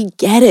expressive. We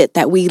get it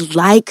that we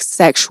like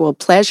sexual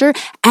pleasure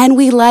and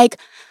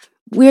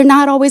we're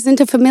not always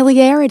into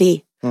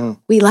familiarity.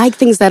 We like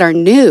things that are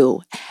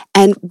new.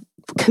 And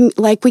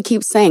like we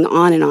keep saying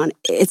on and on,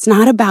 it's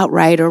not about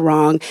right or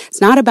wrong. It's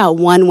not about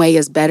one way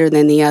is better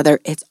than the other.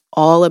 It's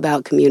all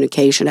about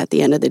communication at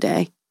the end of the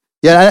day.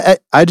 Yeah,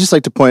 I just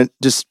like to put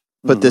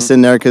this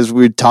in there because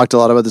we talked a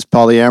lot about this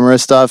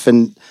polyamorous stuff.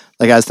 And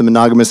like as the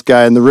monogamous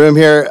guy in the room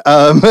here.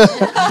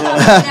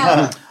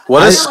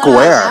 What a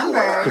square.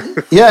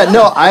 Yeah,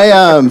 no,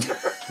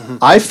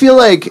 I feel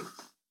like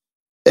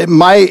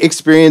my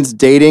experience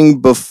dating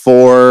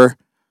before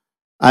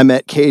I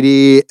met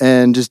Katie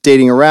and just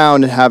dating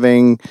around and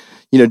having,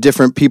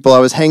 different people I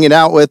was hanging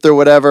out with or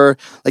whatever,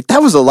 like that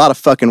was a lot of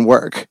fucking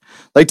work.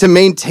 Like to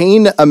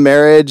maintain a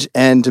marriage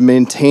and to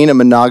maintain a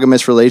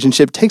monogamous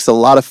relationship takes a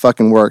lot of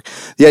fucking work.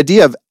 The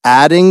idea of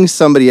adding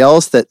somebody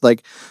else that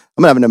like,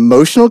 I'm gonna have an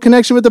emotional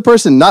connection with the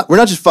person, we're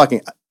not just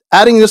fucking.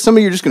 Adding to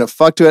somebody you're just going to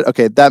fuck to it,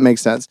 okay, that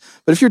makes sense.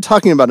 But if you're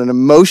talking about an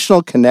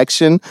emotional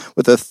connection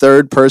with a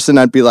third person,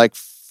 I'd be like,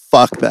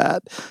 fuck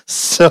that.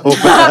 So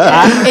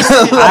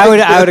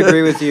I would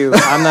agree with you.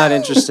 I'm not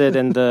interested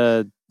in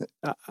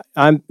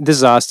this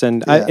is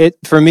Austin. Yeah.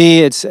 For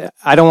me,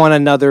 I don't want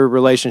another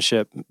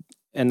relationship.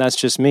 And that's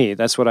just me.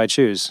 That's what I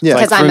choose. Yeah.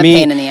 Because I'm a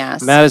pain in the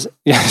ass.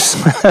 Yes.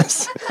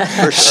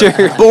 For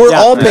sure. But we're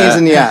all pains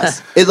in the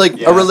ass.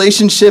 A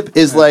relationship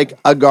is like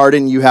a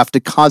garden you have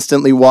to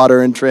constantly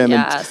water and trim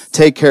and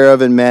take care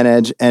of and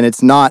manage. And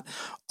it's not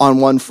on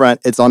one front,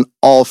 it's on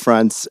all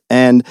fronts.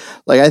 And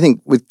I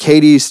think with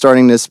Katie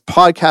starting this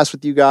podcast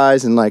with you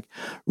guys and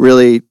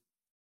really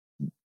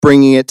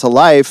bringing it to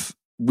life,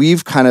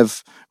 we've kind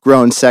of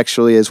grown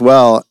sexually as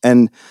well.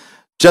 And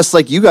just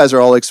like you guys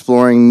are all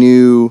exploring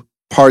new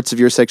parts of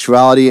your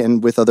sexuality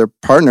and with other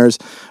partners,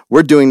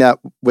 we're doing that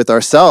with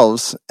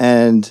ourselves.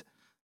 And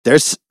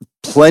there's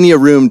plenty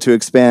of room to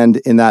expand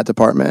in that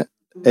department.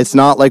 It's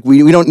not like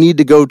we don't need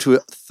to go to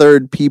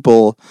third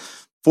people,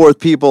 fourth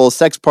people,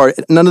 sex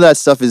party. None of that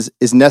stuff is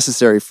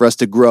necessary for us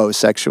to grow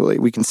sexually.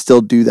 We can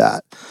still do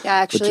that. Yeah, I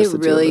actually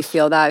really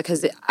feel that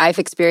because I've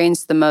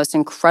experienced the most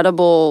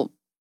incredible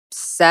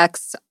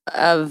sex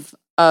of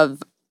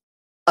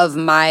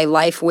my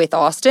life with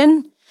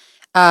Austin.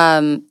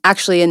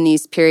 Actually in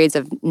these periods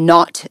of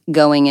not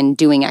going and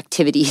doing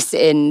activities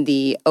in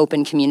the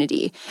open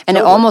community. And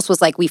it almost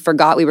was like we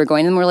forgot we were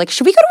going and we're like,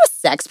 should we go to a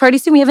sex party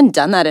soon? We haven't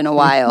done that in a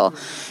while.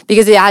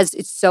 Because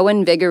it's so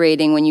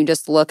invigorating when you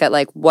just look at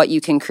like what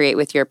you can create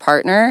with your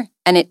partner.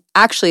 And it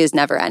actually is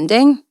never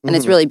ending. And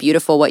it's really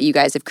beautiful what you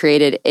guys have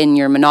created in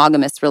your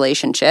monogamous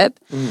relationship.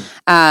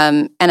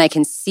 And I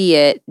can see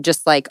it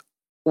just like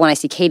when I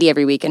see Katie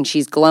every week and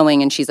she's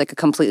glowing and she's like a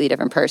completely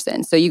different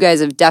person. So you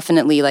guys have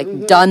definitely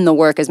like done the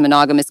work as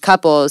monogamous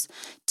couples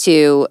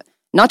to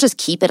not just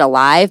keep it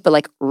alive, but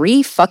like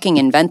re-fucking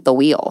invent the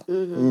wheel.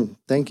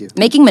 Thank you.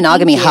 Making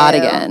monogamy hot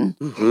again.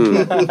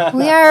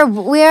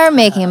 We are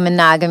making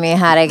monogamy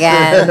hot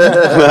again.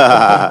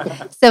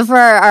 So for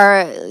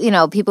our,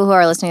 people who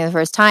are listening for the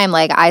first time,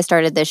 like I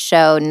started this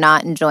show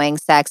not enjoying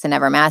sex and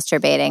never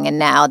masturbating, and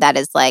now that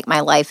is like my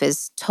life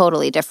is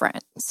totally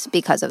different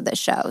because of this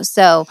show.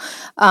 So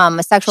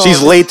a sexual.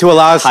 She's late to a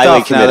lot of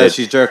Highly stuff now that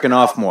she's jerking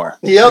off more.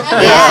 Yep.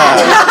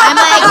 I'm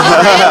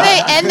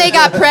like, and they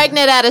got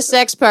pregnant at a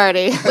sex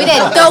party. we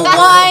did the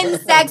one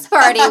sex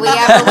party we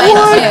ever went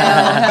to.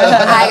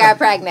 I got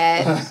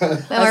pregnant.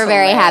 And we're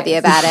very happy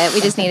about it.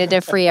 We just needed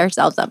to free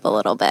ourselves up a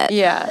little bit.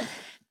 Yeah.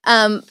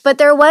 But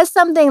there was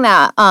something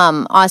that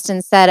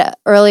Austin said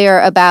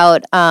earlier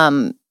about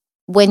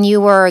when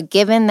you were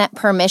given that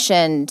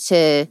permission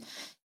to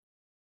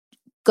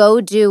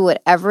go do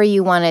whatever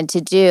you wanted to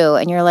do,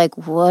 and you're like,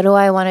 what do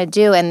I want to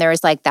do? And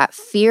there's like that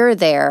fear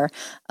there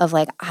of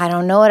like, I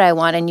don't know what I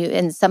want.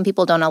 And some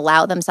people don't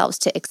allow themselves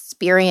to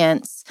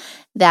experience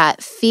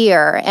that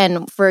fear.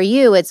 And for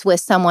you, it's with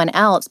someone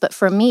else. But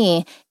for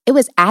me, it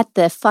was at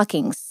the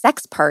fucking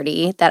sex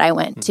party that I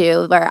went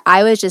to where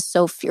I was just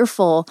so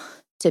fearful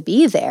to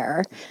be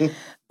there,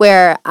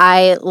 where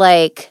I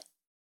like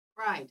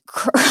You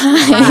cry?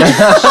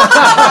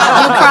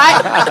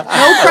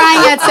 No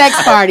crying at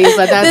sex parties,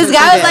 but that's this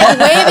guy was like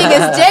waving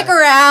his dick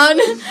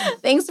around.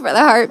 Thanks for the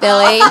heart,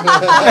 Billy. He's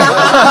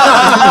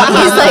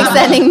like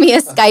sending me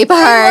a Skype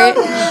heart.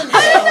 Oh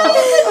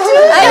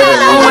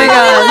my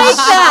god! I like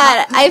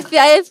that.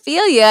 I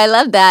feel you. I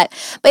love that.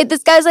 But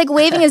this guy's like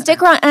waving his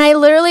dick around, and I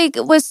literally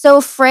was so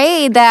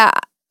afraid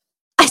that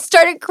I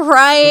started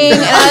crying,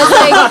 and I was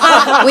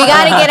like, "We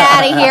got to get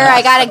out of here.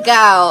 I got to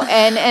go."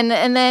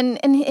 And then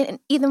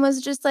Ethan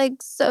was just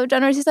like so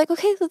generous. He's like,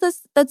 "Okay,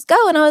 let's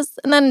go." And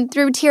then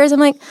through tears, I'm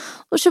like,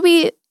 "Well, should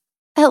we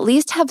at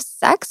least have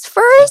sex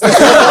first?"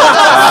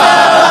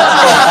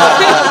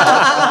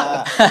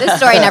 This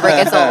story never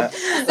gets old.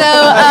 So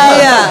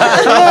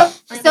yeah.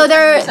 So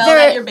they're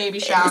at your baby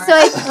shower. So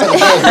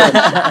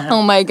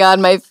oh my god,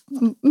 my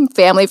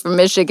family from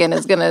Michigan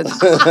is gonna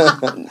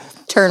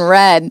turn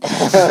red.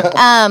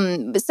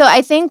 So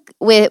I think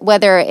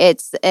whether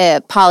it's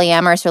a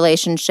polyamorous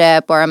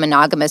relationship or a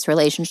monogamous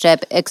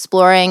relationship,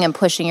 exploring and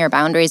pushing your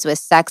boundaries with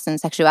sex and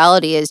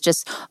sexuality is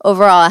just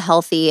overall a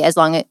healthy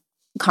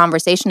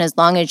conversation as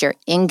long as you're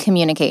in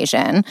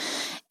communication.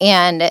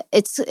 And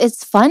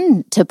it's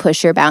fun to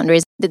push your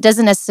boundaries. It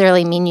doesn't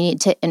necessarily mean you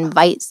need to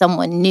invite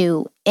someone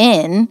new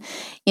in.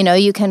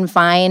 You can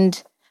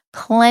find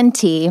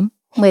plenty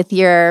with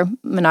your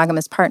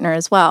monogamous partner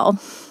as well.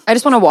 I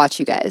just want to watch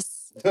you guys.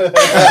 Take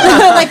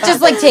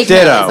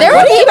Ditto.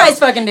 What are you guys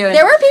fucking doing?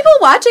 There were people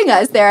watching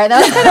us there. That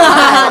was kind of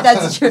odd.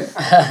 That's true.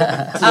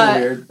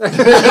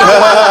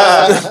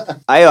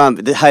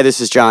 Hi,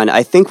 this is John.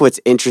 I think what's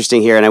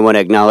interesting here, and I want to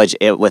acknowledge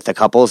it with the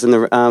couples in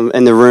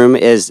the room,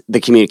 is the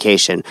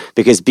communication.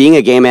 Because being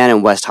a gay man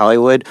in West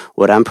Hollywood,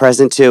 what I'm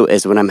present to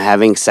is when I'm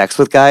having sex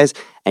with guys,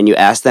 and you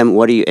ask them,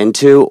 what are you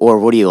into, or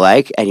what do you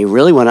like? And you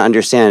really want to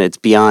understand it's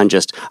beyond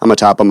just, I'm a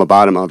top, I'm a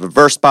bottom, I'm a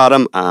reverse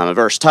bottom, I'm a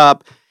reverse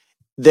top.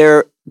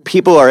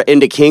 People are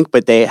into kink,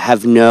 but they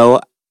have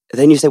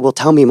then you say, well,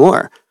 tell me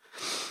more.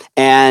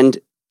 And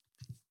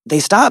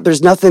they stop.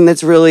 There's nothing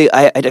that's really,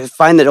 I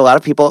find that a lot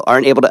of people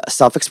aren't able to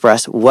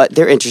self-express what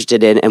they're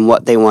interested in and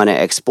what they want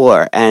to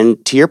explore.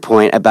 And to your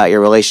point about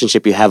your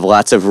relationship, you have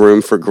lots of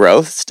room for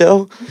growth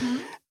still.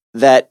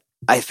 That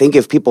I think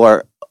if people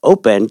are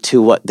open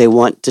to what they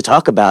want to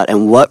talk about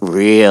and what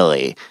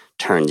really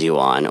turns you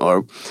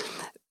on,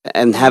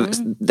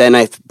 then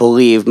I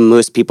believe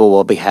most people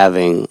will be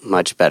having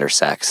much better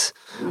sex.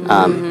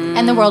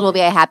 And the world will be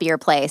a happier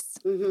place.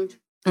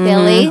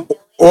 Billy?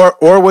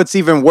 Or what's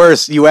even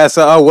worse, you ask,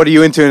 what are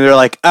you into? And they're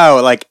like,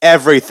 like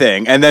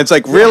everything. And then it's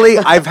like, really?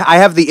 I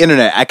have the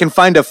internet. I can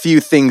find a few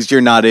things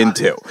you're not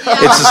into. Yeah.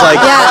 It's just like...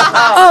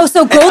 Yeah. Oh,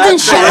 so golden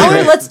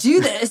shower? Let's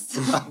do this.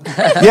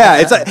 Yeah,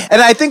 it's like, and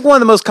I think one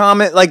of the most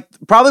common,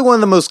 probably one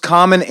of the most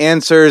common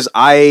answers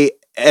I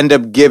end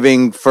up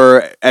giving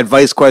for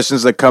advice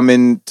questions that come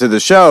into the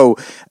show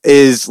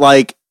is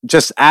like,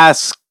 just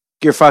ask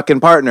your fucking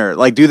partner.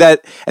 Like, do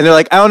that. And they're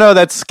like, I don't know,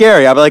 that's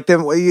scary. I'm like,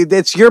 then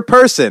it's your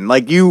person.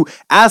 Like, you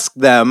ask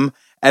them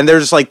and they're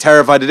just like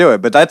terrified to do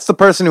it. But that's the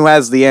person who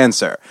has the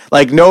answer.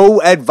 Like,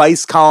 no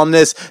advice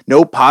columnist,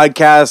 no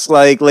podcast,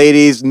 like,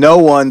 ladies, no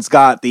one's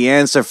got the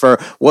answer for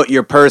what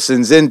your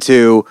person's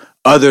into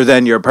other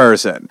than your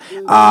person.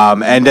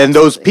 And then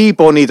those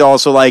people need to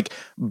also like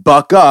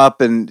buck up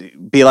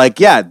and be like,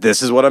 yeah,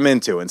 this is what I'm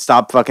into, and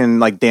stop fucking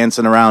like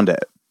dancing around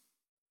it.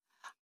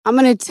 I'm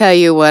going to tell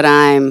you what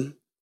I'm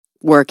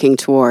working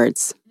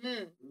towards.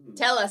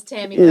 Tell us,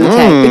 Tammy.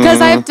 Okay,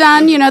 because I've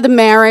done, the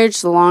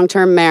marriage, the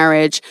long-term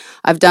marriage.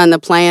 I've done the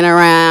playing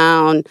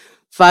around,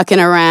 fucking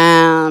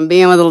around,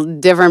 being with a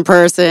different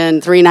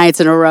person 3 nights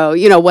in a row,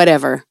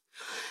 whatever.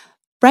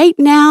 Right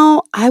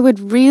now, I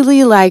would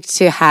really like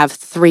to have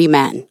 3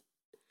 men.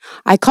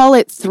 I call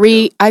it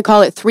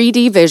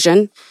 3D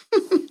vision.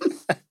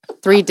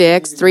 3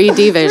 dicks,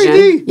 3D vision.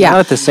 3D. Yeah. Not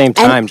at the same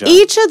time, and John.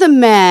 each of the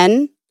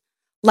men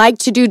like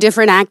to do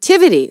different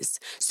activities.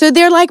 So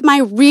they're like my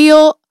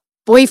real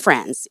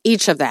boyfriends,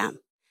 each of them.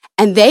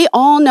 And they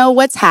all know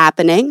what's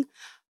happening,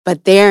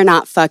 but they're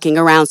not fucking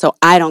around, so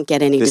I don't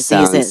get any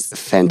diseases.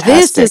 Sounds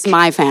fantastic. This is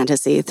my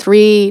fantasy.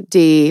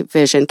 3D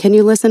vision. Can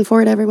you listen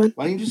for it, everyone?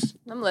 Why don't you just...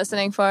 I'm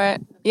listening for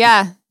it.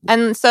 Yeah.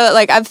 And so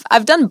like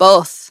I've done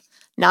both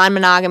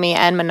non-monogamy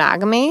and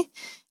monogamy.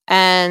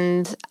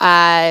 And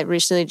I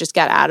recently just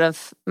got out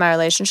of my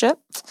relationship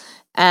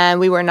and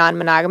we were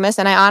non-monogamous.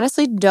 And I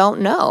honestly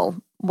don't know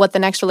what the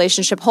next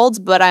relationship holds,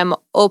 but I'm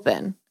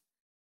open.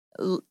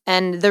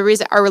 And the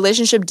reason our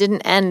relationship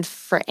didn't end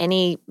for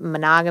any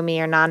monogamy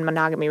or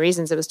non-monogamy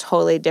reasons, it was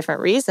totally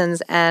different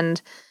reasons. And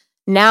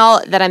now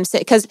that I'm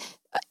because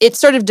it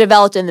sort of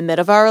developed in the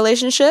middle of our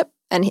relationship,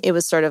 and it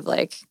was sort of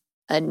like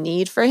a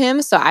need for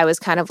him. So I was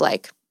kind of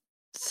like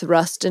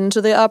thrust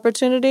into the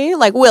opportunity,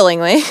 like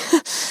willingly,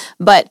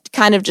 but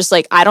kind of just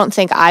like I don't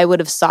think I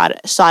would have sought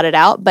it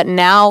out. But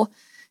now,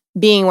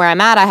 being where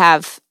I'm at, I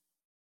have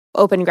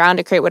open ground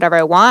to create whatever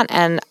I want,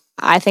 and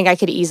I think I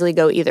could easily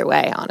go either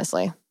way,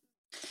 honestly.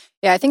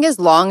 Yeah, I think as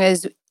long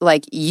as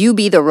like you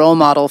be the role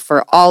model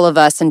for all of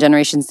us and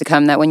generations to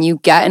come, that when you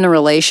get in a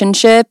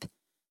relationship,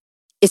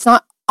 it's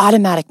not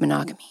automatic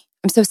monogamy.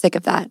 I'm so sick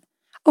of that.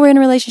 Oh, we're in a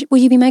relationship. Will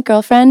you be my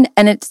girlfriend?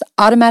 And it's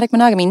automatic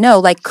monogamy. No,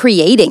 like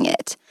creating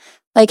it.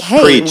 Like,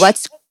 hey, Preach.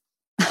 what's...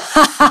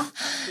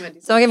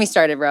 Don't get me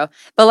started, bro.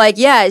 But like,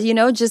 yeah,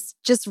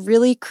 just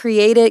really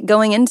create it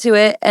going into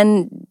it.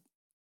 And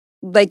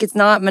like, it's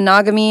not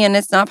monogamy and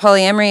it's not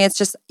polyamory. It's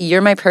just,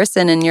 you're my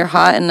person and you're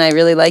hot and I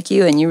really like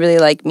you and you really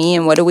like me.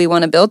 And what do we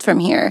want to build from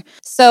here?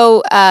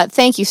 So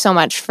thank you so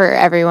much for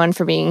everyone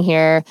for being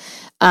here.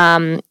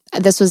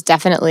 This was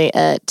definitely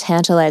a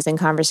tantalizing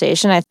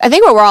conversation. I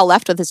think what we're all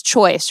left with is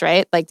choice,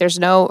 right? Like there's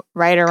no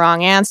right or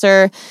wrong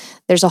answer.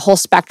 There's a whole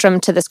spectrum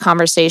to this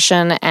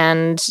conversation.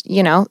 And,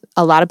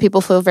 a lot of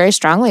people feel very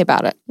strongly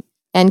about it.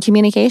 And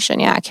communication.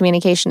 Yeah,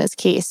 communication is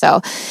key.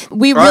 So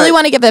we really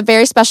want to give a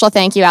very special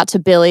thank you out to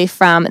Billy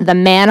from the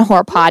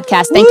Manwhore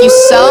podcast. Thank you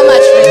so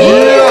much for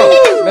being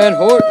here.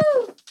 Manwhore.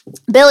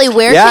 Billy,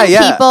 where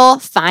can people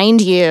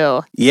find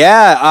you?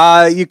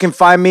 Yeah, you can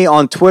find me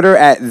on Twitter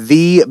at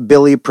the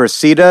Billy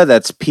Procida.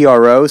 That's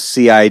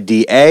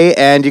Procida.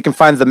 And you can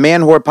find the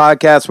Manwhore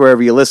podcast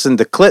wherever you listen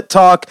to Clit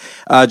Talk.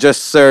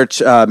 Just search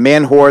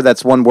Manwhore,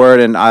 that's one word,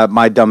 and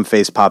my dumb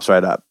face pops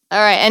right up. All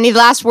right. Any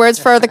last words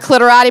for the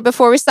clitorati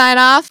before we sign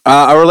off?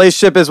 A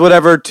relationship is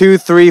whatever 2,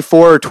 3,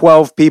 4, or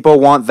 12 people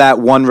want that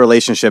one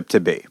relationship to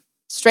be.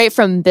 Straight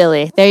from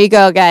Billy. There you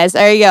go, guys.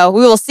 There you go.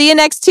 We will see you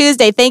next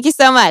Tuesday. Thank you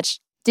so much.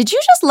 Did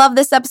you just love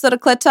this episode of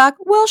Clit Talk?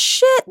 Well,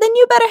 shit, then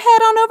you better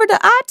head on over to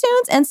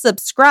iTunes and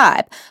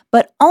subscribe.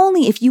 But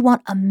only if you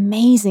want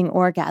amazing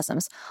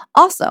orgasms.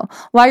 Also,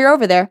 while you're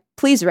over there,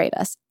 please rate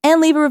us and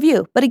leave a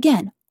review. But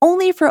again,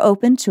 only if you're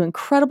open to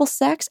incredible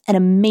sex and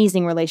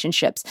amazing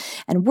relationships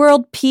and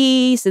world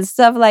peace and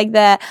stuff like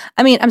that.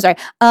 I mean, I'm sorry.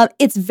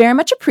 It's very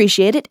much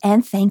appreciated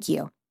and thank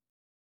you.